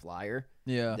nice looking flyer,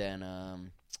 then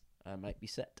I might be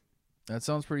set. That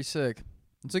sounds pretty sick.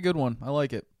 It's a good one. I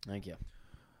like it. Thank you.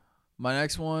 My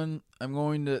next one,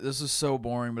 this is so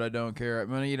boring, but I don't care. I'm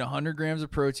going to eat 100 grams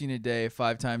of protein a day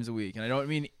 5 times a week. And I don't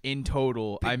mean in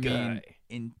total. I mean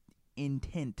in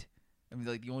intent. I mean,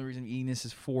 like, the only reason I'm eating this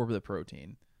is for the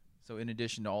protein. So in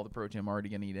addition to all the protein I'm already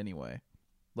going to eat anyway.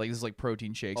 Like, this is like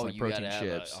protein shakes and like protein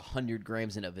chips. 100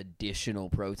 grams of additional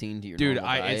protein to your normal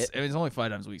diet. It's only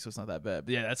 5 times a week, so it's not that bad.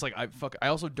 But yeah, that's like, I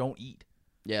also don't eat.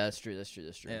 Yeah, that's true.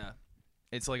 Yeah.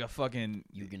 It's like a fucking...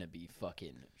 You're going to be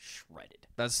fucking shredded.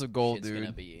 That's the goal, Shit's dude. It's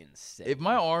going to be insane. If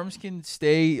my arms can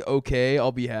stay okay,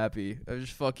 I'll be happy.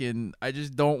 I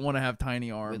just don't want to have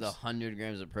tiny arms. With 100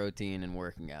 grams of protein and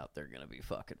working out, they're going to be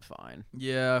fucking fine.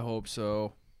 Yeah, I hope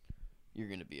so. You're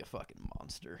going to be a fucking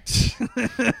monster.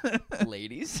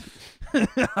 Ladies.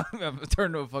 I've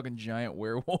turned into a fucking giant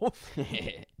werewolf.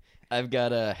 I've got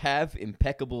to have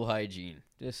impeccable hygiene.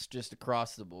 Just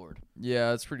across the board.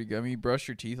 Yeah, that's pretty good. I mean, you brushed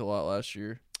your teeth a lot last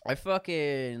year. I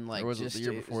fucking like. Or was it the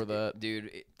year before that? Dude,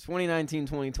 2019,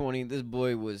 2020, this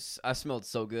boy I smelled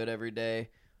so good every day.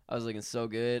 I was looking so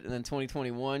good. And then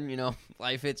 2021,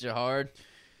 life hits you hard.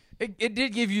 It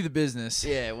did give you the business.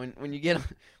 Yeah,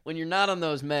 when you're not on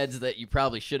those meds that you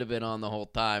probably should have been on the whole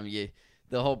time,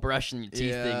 the whole brushing your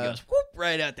teeth thing goes whoop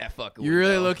right out that fucking window. You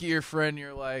really look at your friend and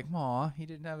you're like, aw, he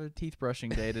didn't have a teeth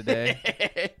brushing day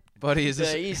today. Buddy,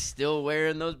 he's still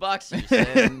wearing those boxers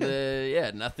and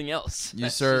nothing else. You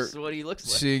That's start just what he looks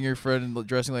like. Seeing your friend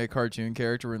dressing like a cartoon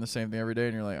character wearing the same thing every day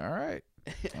and you're like, all right.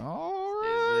 Yeah.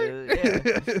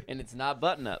 And it's not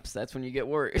button-ups. That's when you get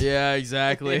worried. Yeah,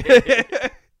 exactly.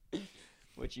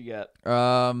 What you got?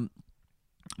 I'm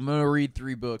going to read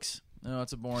 3 books. No,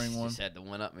 it's a boring one. You just had the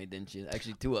one up me, didn't you?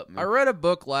 Actually, 2 up me. I read a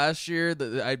book last year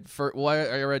that I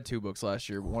read 2 books last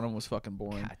year, but one of them was fucking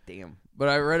boring. God damn. But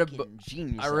I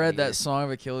read that Song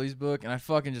of Achilles book, and I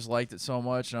fucking just liked it so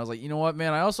much. And I was like, you know what,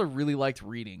 man? I also really liked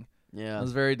reading. Yeah. I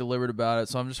was very deliberate about it,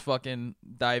 so I'm just fucking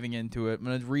diving into it. I'm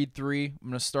going to read 3. I'm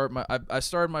going to start I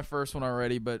started my first one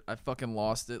already, but I fucking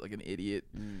lost it like an idiot.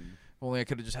 If only I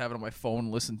could have just have it on my phone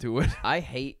and listened to it. I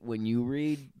hate when you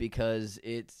read because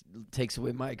it takes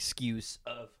away my excuse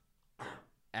of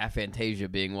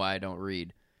aphantasia being why I don't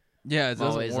read. Yeah, it doesn't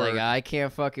always work. Like, I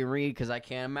can't fucking read because I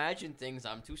can't imagine things.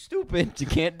 I'm too stupid. You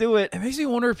can't do it. It makes me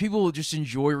wonder if people just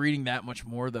enjoy reading that much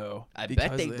more, though. I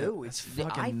bet they do. It's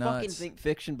fucking I nuts. fucking think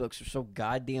fiction books are so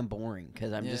goddamn boring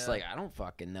because I'm just like, I don't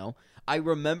fucking know. I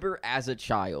remember as a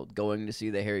child going to see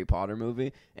the Harry Potter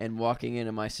movie and walking in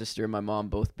and my sister and my mom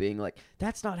both being like,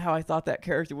 that's not how I thought that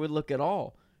character would look at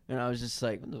all. And I was just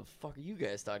like, what the fuck are you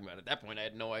guys talking about? At that point, I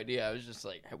had no idea. I was just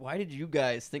like, why did you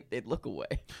guys think they'd look away?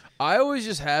 I always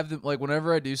just have them, like,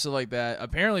 whenever I do stuff like that,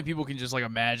 apparently people can just, like,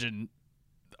 imagine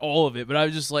all of it. But I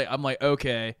was just like, I'm like,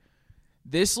 okay,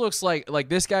 this looks like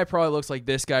this guy probably looks like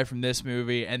this guy from this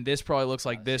movie, and this probably looks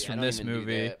like this from this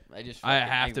movie. I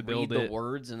have to build read the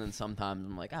words, and then sometimes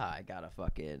I'm like, I got a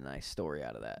fucking nice story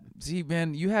out of that. See,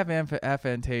 man, you have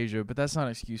aphantasia, but that's not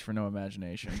an excuse for no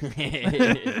imagination.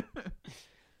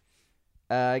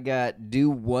 I got do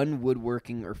one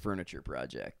woodworking or furniture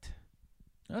project.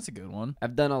 That's a good one.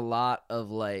 I've done a lot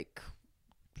of like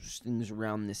things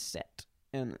around this set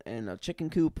and a chicken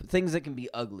coop, things that can be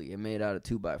ugly and made out of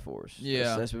 2x4s.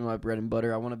 Yeah, that's been my bread and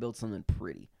butter. I want to build something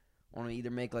pretty. I want to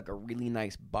either make like a really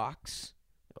nice box,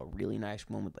 a really nice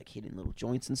one with like hidden little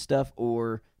joints and stuff,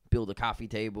 or build a coffee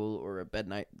table or a bed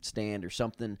nightstand or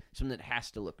something that has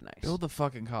to look nice. Build the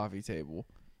fucking coffee table.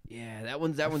 Yeah, that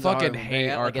one's fucking hate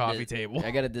our coffee table.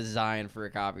 I got a design for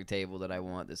a coffee table that I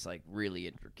want that's like really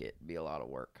intricate. Be a lot of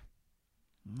work.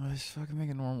 Let's fucking make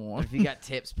a normal one. If you got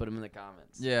tips, put them in the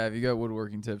comments. Yeah, if you got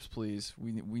woodworking tips, please.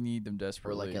 We need them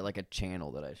desperately. Or like a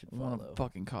channel that I should follow. I want a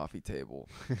fucking coffee table.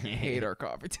 I hate our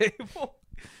coffee table.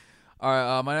 All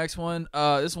right, my next one.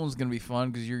 This one's gonna be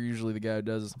fun because you're usually the guy who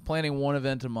does this. I'm planning one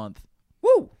event a month.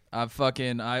 Woo! I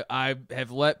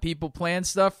have let people plan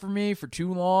stuff for me for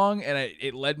too long, and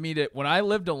it led me to, when I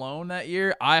lived alone that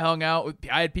year, I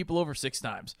had people over 6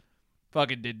 times.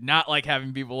 Fucking did not like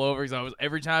having people over because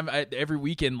every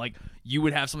weekend, like, you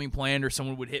would have something planned or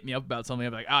someone would hit me up about something. I'd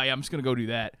be like, oh yeah, I'm just gonna go do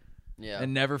that. Yeah.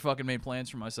 And never fucking made plans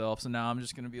for myself. So now I'm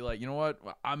just gonna be like, you know what?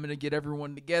 I'm gonna get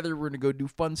everyone together. We're gonna go do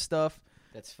fun stuff.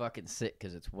 That's fucking sick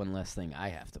because it's one less thing I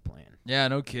have to plan. Yeah,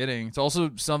 no kidding. It's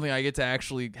also something I get to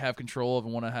actually have control of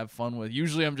and want to have fun with.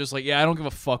 Usually I'm just like, yeah, I don't give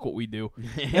a fuck what we do.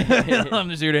 I'm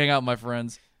just here to hang out with my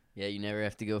friends. Yeah, you never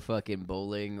have to go fucking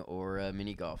bowling or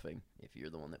mini golfing if you're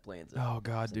the one that plans it. Oh,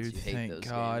 God, Since dude. you hate Thank those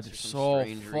God. games for some So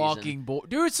strange fucking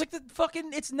Dude, it's like the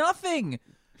fucking, it's nothing.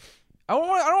 I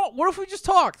don't, what if we just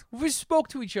talked? What if we just spoke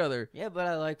to each other? Yeah, but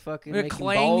I like fucking We're making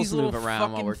clang balls these move little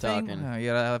around while we're fucking talking.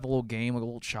 Yeah, I have a little game like a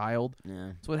little child.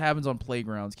 Yeah. That's what happens on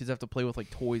playgrounds. Kids have to play with like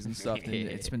toys and stuff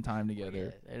and spend time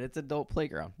together. Yeah, and it's adult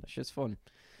playground. That shit's fun.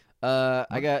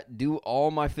 I got do all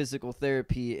my physical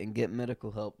therapy and get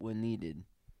medical help when needed.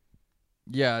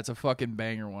 Yeah, it's a fucking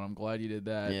banger one. I'm glad you did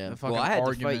that. Yeah. The fucking Well, I had to fight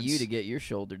arguments. you to get your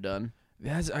shoulder done.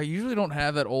 I usually don't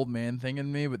have that old man thing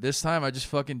in me, but this time I just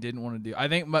fucking didn't want to do. I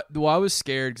think I was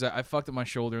scared because I fucked up my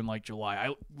shoulder in like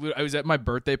July. I was at my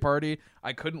birthday party.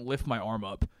 I couldn't lift my arm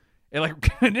up. It like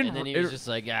didn't. And then he was just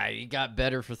like, he got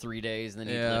better for 3 days, and then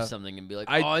he'd lift something and be like,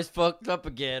 I fucked up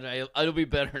again. It'll be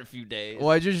better in a few days. Well,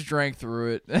 I just drank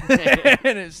through it,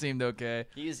 and it seemed okay.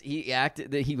 He acted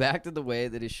the way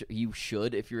that you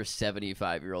should if you're a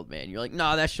 75-year-old man. You're like,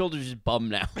 nah, that shoulder's just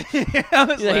bummed now.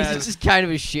 It's just kind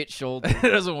of a shit shoulder. It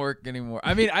doesn't work anymore.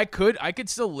 I mean, I could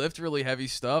still lift really heavy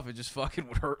stuff. It just fucking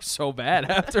would hurt so bad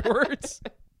afterwards.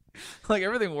 Like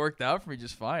everything worked out for me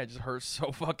just fine. It just hurts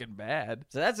so fucking bad.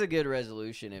 So that's a good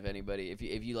resolution. If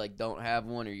you like don't have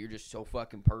one or you're just so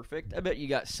fucking perfect, I bet you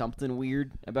got something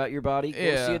weird about your body. Go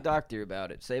see a doctor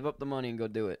about it. Save up the money and go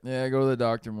do it. Yeah, go to the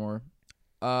doctor more.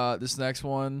 This next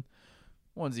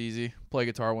one's easy. Play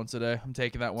guitar once a day. I'm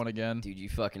taking that one again. Dude, you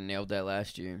fucking nailed that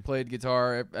last year. Played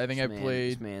guitar. I think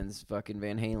This man's fucking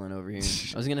Van Halen over here.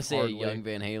 I was gonna say a Hardly. young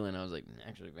Van Halen. I was like,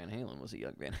 actually, Van Halen was a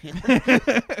young Van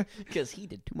Halen because he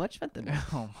did too much fentanyl.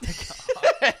 Oh my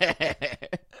god.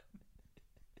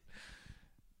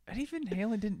 Eddie Van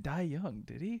Halen didn't die young,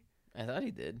 did he? I thought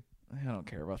he did. I don't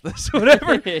care about this.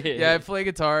 Whatever. Yeah, I play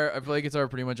guitar. I play guitar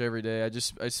pretty much every day. I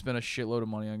spent a shitload of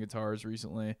money on guitars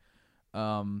recently.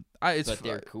 But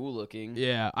they're cool looking.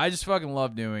 Yeah, I just fucking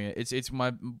love doing it. It's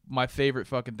my favorite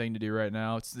fucking thing to do right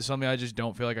now. It's something I just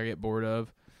don't feel like I get bored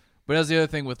of. But that's the other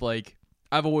thing with like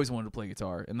I've always wanted to play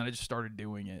guitar, and then I just started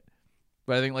doing it.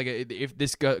 But I think like if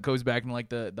this goes back to like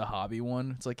the hobby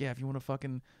one, it's like if you want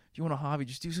a hobby,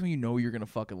 just do something you know you're gonna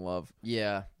fucking love.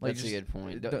 Yeah, Like, that's a good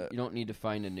point. You don't need to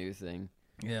find a new thing.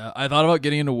 Yeah, I thought about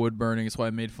getting into wood burning. That's why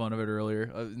I made fun of it earlier.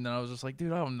 And then I was just like,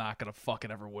 dude, I'm not going to fucking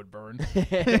ever wood burn.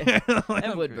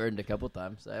 I've wood burned a couple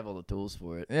times. I have all the tools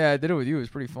for it. Yeah, I did it with you. It was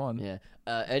pretty fun. Yeah.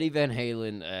 Eddie Van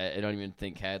Halen, I don't even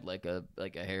think had like a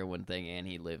heroin thing, and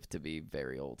he lived to be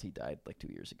very old. He died like 2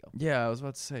 years ago. Yeah, I was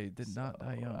about to say, did not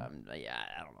die young. Yeah,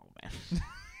 I don't know, man.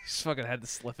 Just fucking had to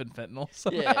slip in fentanyl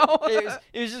somehow. Yeah,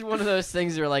 it was just one of those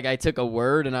things where like I took a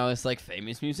word and I was like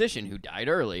famous musician who died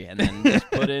early, and then just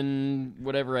put in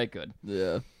whatever I could.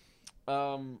 Yeah.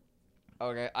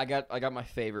 Okay, I got my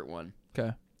favorite one.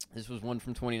 Okay. This was one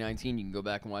from 2019. You can go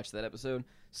back and watch that episode.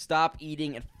 Stop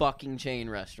eating at fucking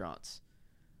chain restaurants.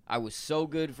 I was so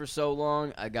good for so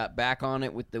long. I got back on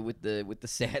it with the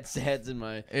sads in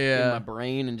my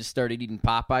brain and just started eating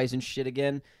Popeyes and shit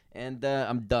again. And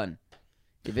I'm done.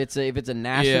 If it's a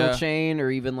national chain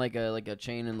or even like a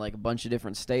chain in like a bunch of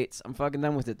different states, I'm fucking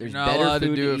done with it. There's You're not better allowed food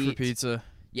to do to it for eat. pizza.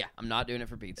 Yeah, I'm not doing it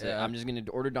for pizza. Yeah. I'm just gonna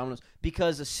order Domino's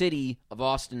because a city of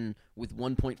Austin with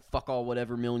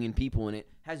 1.fuck-all-whatever million people in it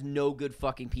has no good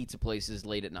fucking pizza places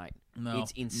late at night. No,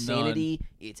 It's insanity.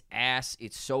 It's ass.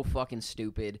 It's so fucking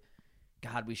stupid.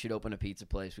 God, we should open a pizza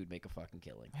place. We'd make a fucking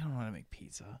killing. I don't know how to make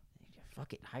pizza.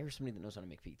 Fuck it. Hire somebody that knows how to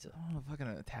make pizza. Oh, fucking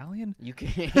Italian? You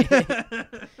can.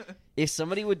 If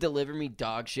somebody would deliver me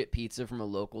dog shit pizza from a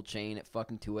local chain at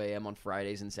fucking 2 a.m. on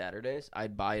Fridays and Saturdays,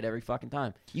 I'd buy it every fucking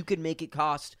time. You could make it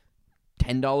cost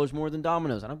 $10 more than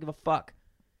Domino's. I don't give a fuck.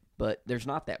 But there's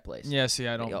not that place. Yeah, see,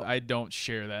 I don't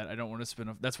share that. I don't want to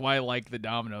spend. That's why I like the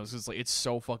Domino's. It's like it's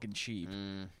so fucking cheap.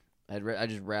 I'd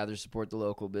just rather support the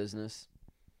local business.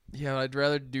 Yeah, I'd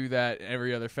rather do that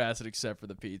every other facet except for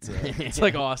the pizza. It's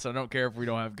like awesome. I don't care if we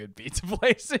don't have good pizza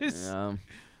places. Yeah.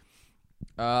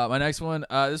 My next one.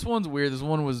 This one's weird. This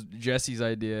one was Jesse's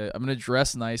idea. I'm gonna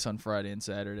dress nice on Friday and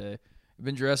Saturday. I've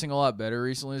been dressing a lot better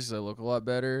recently because I look a lot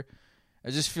better. I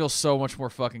just feel so much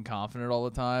more fucking confident all the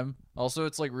time. Also,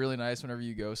 it's like really nice whenever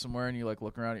you go somewhere and you like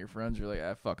look around at your friends. You're like,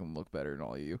 I fucking look better than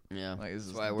all of you. Yeah, like,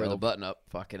 that's why I wear the button up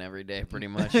fucking every day, pretty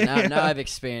much. Now I've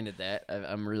expanded that.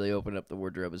 I'm really opening up the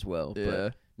wardrobe as well. Yeah.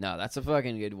 But no, that's a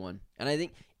fucking good one. And I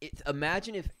think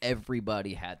imagine if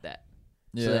everybody had that.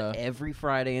 Yeah. So that every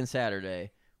Friday and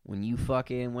Saturday, when you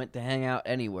fucking went to hang out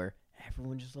anywhere,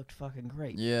 everyone just looked fucking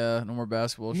great. Yeah, no more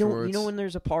basketball shorts. You know when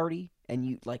there's a party and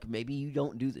you like maybe you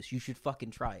don't do this. You should fucking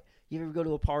try it. You ever go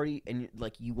to a party and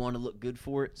you want to look good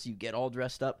for it, so you get all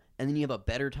dressed up, and then you have a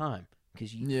better time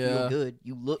because you feel good,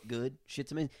 you look good,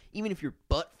 shit's amazing. Even if you're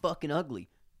butt fucking ugly,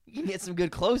 you can get some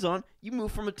good clothes on. You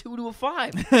move from a 2 to a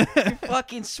 5. You're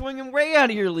fucking swinging way out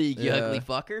of your league, you ugly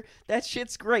fucker. That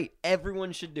shit's great.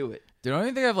 Everyone should do it. Dude, I don't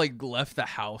even think I've like left the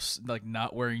house like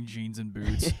not wearing jeans and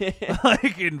boots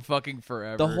like in fucking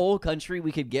forever. The whole country,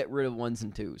 we could get rid of 1s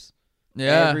and 2s.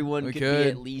 Yeah, everyone we could be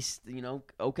at least,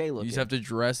 okay looking. You just have to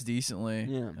dress decently.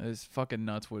 Yeah. It's fucking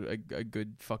nuts what a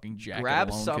good fucking jacket Grab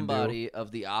alone somebody can do.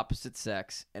 of the opposite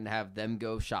sex and have them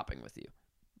go shopping with you.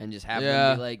 And just have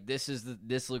them be like, this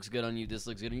looks good on you, this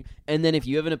looks good on you. And then if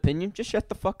you have an opinion, just shut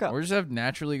the fuck up. Or just have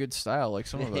naturally good style like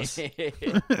some of us.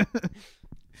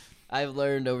 I've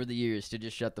learned over the years to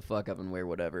just shut the fuck up and wear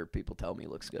whatever people tell me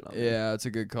looks good on me. Yeah, it's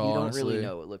a good call. You don't honestly. really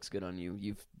know what looks good on you.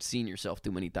 You've seen yourself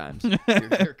too many times.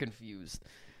 You're confused.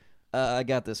 I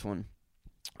got this one.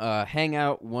 Hang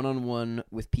out one-on-one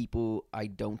with people I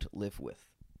don't live with.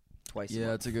 Twice a month.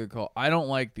 Yeah, it's a good call. I don't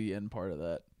like the end part of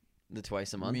that. The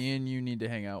twice a month? Me and you need to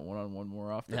hang out one-on-one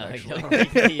more often, No, actually.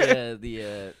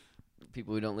 the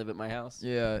people who don't live at my house?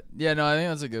 Yeah, no, I think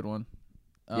that's a good one.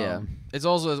 Yeah. It's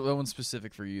also one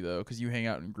specific for you, though, because you hang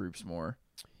out in groups more.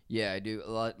 Yeah, I do. A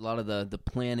lot of the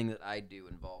planning that I do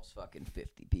involves fucking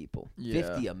 50 people. Yeah.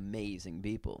 50 amazing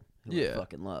people who I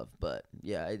fucking love. But,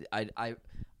 yeah,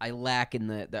 I lack in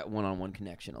that one-on-one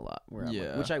connection a lot. Where I'm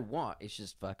like, which I want. It's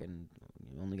just fucking,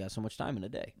 you only got so much time in a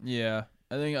day. Yeah.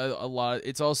 I think a lot.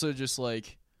 It's also just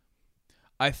like,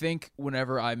 I think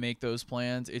whenever I make those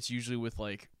plans, it's usually with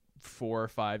like 4 or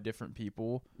 5 different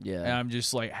people. Yeah. And I'm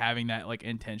just like having that like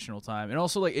intentional time. And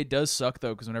also like it does suck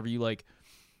though, because whenever you like,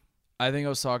 I think I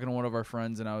was talking to one of our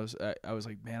friends and I was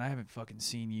like, man, I haven't fucking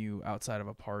seen you outside of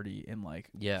a party in like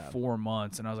 4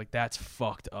 months. And I was like, that's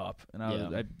fucked up. And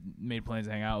I made plans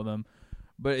to hang out with them.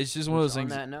 But it's just one of those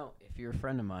things. On that note, if you're a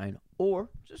friend of mine or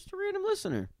just a random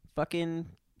listener, fucking...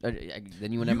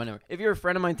 then you wouldn't have my number. If you're a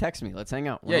friend of mine, text me. Let's hang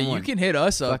out. Yeah, you can hit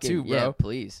us up too, bro. Yeah,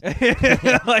 please. Like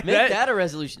Make that a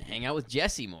resolution. Hang out with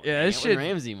Jesse more. Yeah, this shit.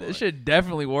 Ramsey more. This shit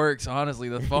definitely works. Honestly,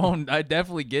 the phone. I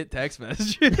definitely get text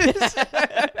messages.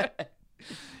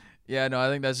 Yeah, no, I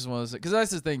think that's just one of those. Because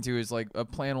that's the thing too. Is like a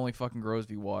plant only fucking grows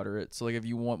if you water it. So like, if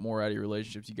you want more out of your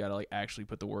relationships, you gotta like actually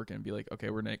put the work in and be like,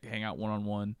 okay, we're gonna hang out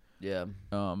one-on-one. Yeah.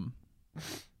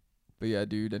 But yeah,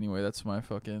 dude. Anyway, that's my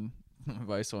fucking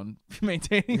advice on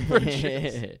maintaining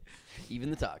friendships. Even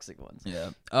the toxic ones.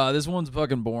 Yeah. This one's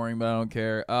fucking boring, but I don't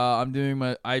care.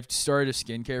 I've started a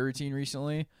skincare routine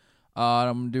recently.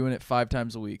 I'm doing it 5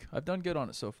 times a week. I've done good on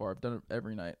it so far. I've done it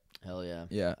every night. Hell yeah.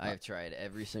 Yeah. I have tried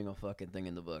every single fucking thing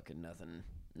in the book, and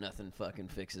nothing fucking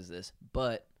fixes this.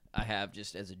 But I have,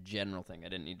 just as a general thing, I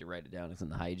didn't need to write it down. It's in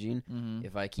the hygiene. Mm-hmm.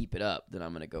 If I keep it up, then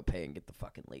I'm gonna go pay and get the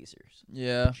fucking lasers.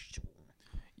 Yeah.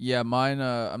 Yeah, mine,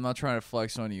 I'm not trying to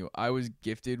flex on you. I was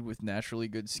gifted with naturally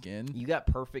good skin. You got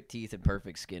perfect teeth and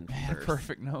perfect skin from birth.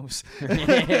 Perfect nose.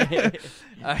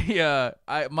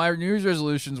 My New Year's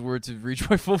resolutions were to reach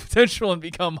my full potential and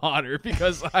become hotter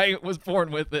because I was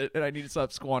born with it and I need to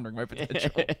stop squandering my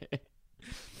potential.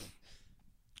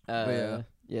 But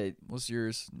yeah. What's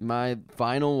yours? My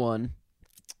final one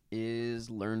is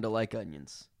learn to like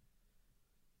onions.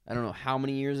 I don't know how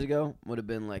many years ago. Would have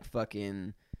been like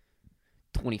fucking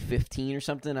 2015 or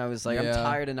something. I was like, I'm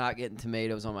tired of not getting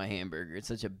tomatoes on my hamburger. It's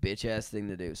such a bitch ass thing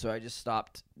to do. So I just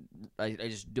stopped. I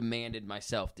just demanded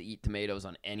myself to eat tomatoes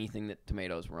on anything that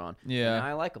tomatoes were on. Yeah. And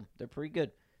I like them. They're pretty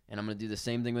good. And I'm going to do the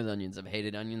same thing with onions. I've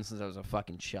hated onions since I was a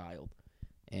fucking child.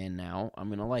 And now I'm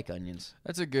going to like onions.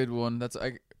 That's a good one.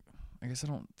 I guess I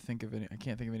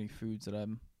can't think of any foods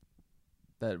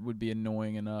that would be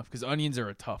annoying enough, because onions are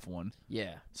a tough one.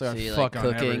 Yeah. So I fuck on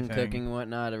everything. Cooking and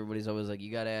whatnot, everybody's always like,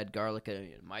 you got to add garlic.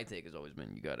 My take has always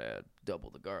been, you got to add double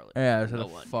the garlic. Yeah, it's a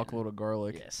fuckload of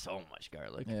garlic. Yeah, so much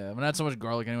garlic. Yeah, but not so much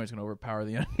garlic anyway. It's going to overpower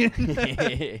the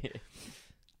onion.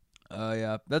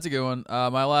 Yeah, that's a good one.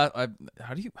 How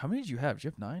many did you have? Did you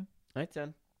have 9? I had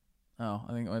 10. Oh,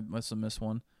 I think I must have missed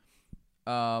one.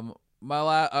 I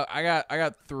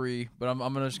got 3, but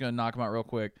I'm just gonna knock them out real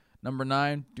quick. Number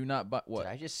 9, do not buy what?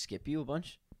 Did I just skip you a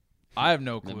bunch? I have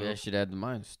no clue. Maybe I should add to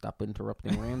mine. Stop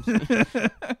interrupting Ramsey.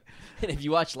 And if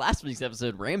you watched last week's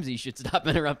episode, Ramsey should stop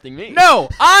interrupting me. No,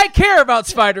 I care about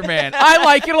Spider-Man. I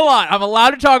like it a lot. I'm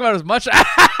allowed to talk about it as much.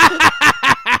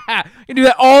 I can do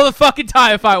that all the fucking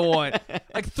time if I want.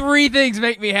 Like 3 things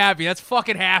make me happy. That's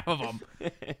fucking half of them.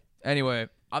 Anyway,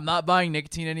 I'm not buying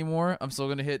nicotine anymore. I'm still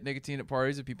gonna hit nicotine at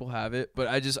parties if people have it, but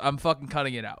I'm fucking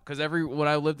cutting it out. Because when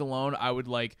I lived alone, I would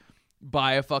like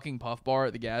buy a fucking puff bar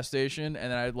at the gas station,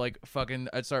 and then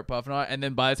I'd start puffing on it, and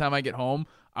then by the time I get home,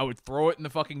 I would throw it in the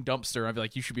fucking dumpster. I'd be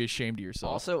like, you should be ashamed of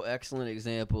yourself. Also, excellent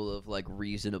example of like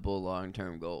reasonable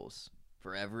long-term goals.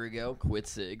 Forever ago, quit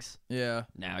cigs. Yeah.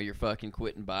 Now you're fucking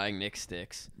quitting buying Nick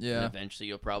sticks. Yeah. And eventually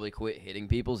you'll probably quit hitting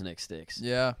people's Nick sticks.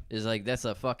 Yeah. It's like that's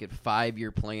a fucking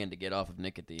 5-year plan to get off of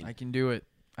nicotine. I can do it.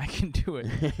 I can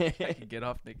get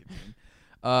off nicotine.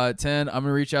 10, I'm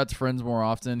gonna reach out to friends more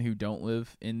often who don't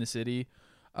live in the city.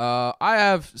 I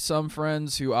have some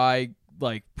friends who I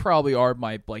like probably are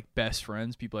my like best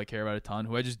friends, people I care about a ton,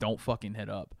 who I just don't fucking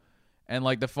hit up. And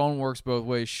like the phone works both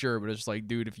ways, sure, but it's just like,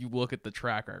 dude, if you look at the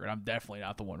track record, I'm definitely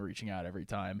not the one reaching out every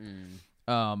time.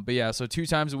 But yeah, so 2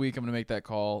 times a week I'm gonna make that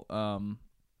call. I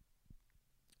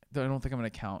don't think I'm gonna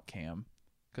count Cam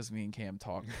because me and Cam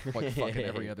talk like fucking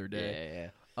every other day.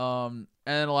 Yeah.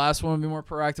 And the last one would be more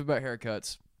proactive about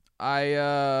haircuts.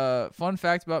 Fun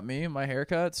fact about me and my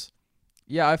haircuts.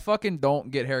 Yeah, I fucking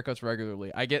don't get haircuts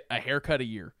regularly. I get a haircut a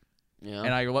year. Yeah.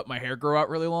 And I let my hair grow out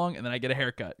really long, and then I get a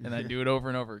haircut, and I do it over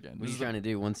and over again. What are you trying to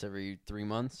do? Once every 3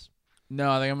 months?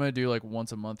 No, I think I'm gonna do like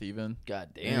once a month even. God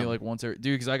damn. Maybe like once every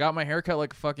dude, because I got my haircut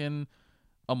like fucking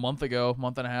a month and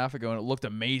a half ago, and it looked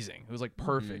amazing. It was like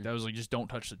perfect. I was like, just don't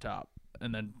touch the top,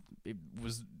 and then it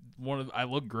was I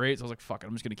looked great, so I was like, fuck it,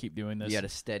 I'm just gonna keep doing this. You got a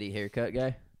steady haircut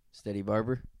guy? Steady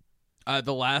barber?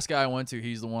 The last guy I went to,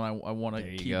 he's the one I want to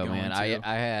keep going man. to.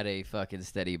 I had a fucking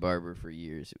steady barber for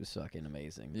years. It was fucking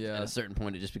amazing. Yeah. At a certain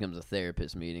point, it just becomes a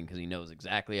therapist meeting because he knows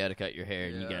exactly how to cut your hair,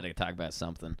 and you got to talk about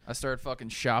something. I started fucking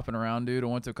shopping around, dude. I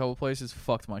went to a couple places,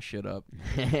 fucked my shit up.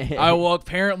 Well,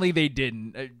 Apparently they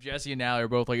didn't. Jesse and Natalie are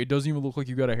both like, it doesn't even look like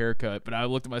you got a haircut. But I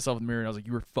looked at myself in the mirror and I was like,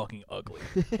 you are fucking ugly.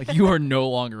 Like, you are no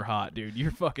longer hot, dude.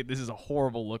 This is a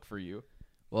horrible look for you.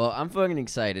 Well, I'm fucking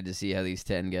excited to see how these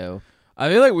 10 go. I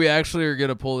feel like we actually are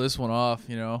gonna pull this one off,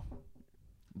 you know.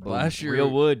 Last year, real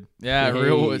wood. Yeah,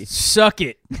 real wood. Suck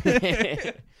it.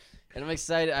 And I'm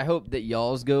excited. I hope that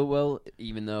y'all's go well,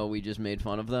 even though we just made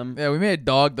fun of them. Yeah, we may have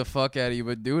dogged the fuck out of you,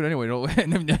 but do it anyway.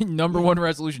 Number one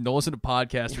resolution: don't listen to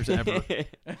podcasters ever.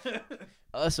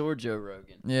 Us or Joe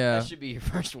Rogan. Yeah, that should be your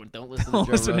first one. Don't listen don't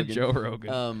to Joe listen Rogan. to Joe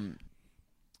Rogan.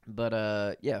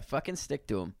 But yeah, fucking stick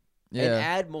to them. Yeah. And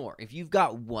add more. If you've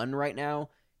got one right now,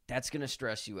 that's going to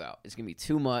stress you out. It's going to be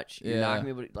too much. You're not going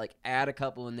to be able to, like, add a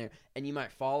couple in there. And you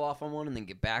might fall off on one and then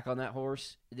get back on that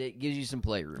horse. It gives you some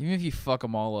playroom. Even if you fuck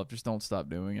them all up, just don't stop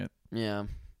doing it. Yeah.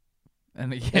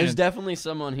 And again, there's definitely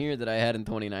some on here that I had in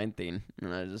 2019.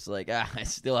 And I was just like, I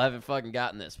still haven't fucking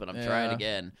gotten this, but I'm trying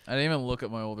again. I didn't even look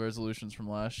at my old resolutions from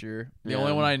last year. The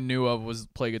only one I knew of was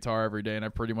play guitar every day, and I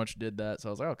pretty much did that. So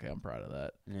I was like, okay, I'm proud of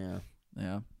that.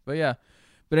 Yeah.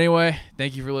 But anyway,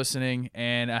 thank you for listening,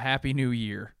 and a happy new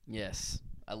year. Yes.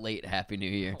 A late happy new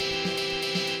year.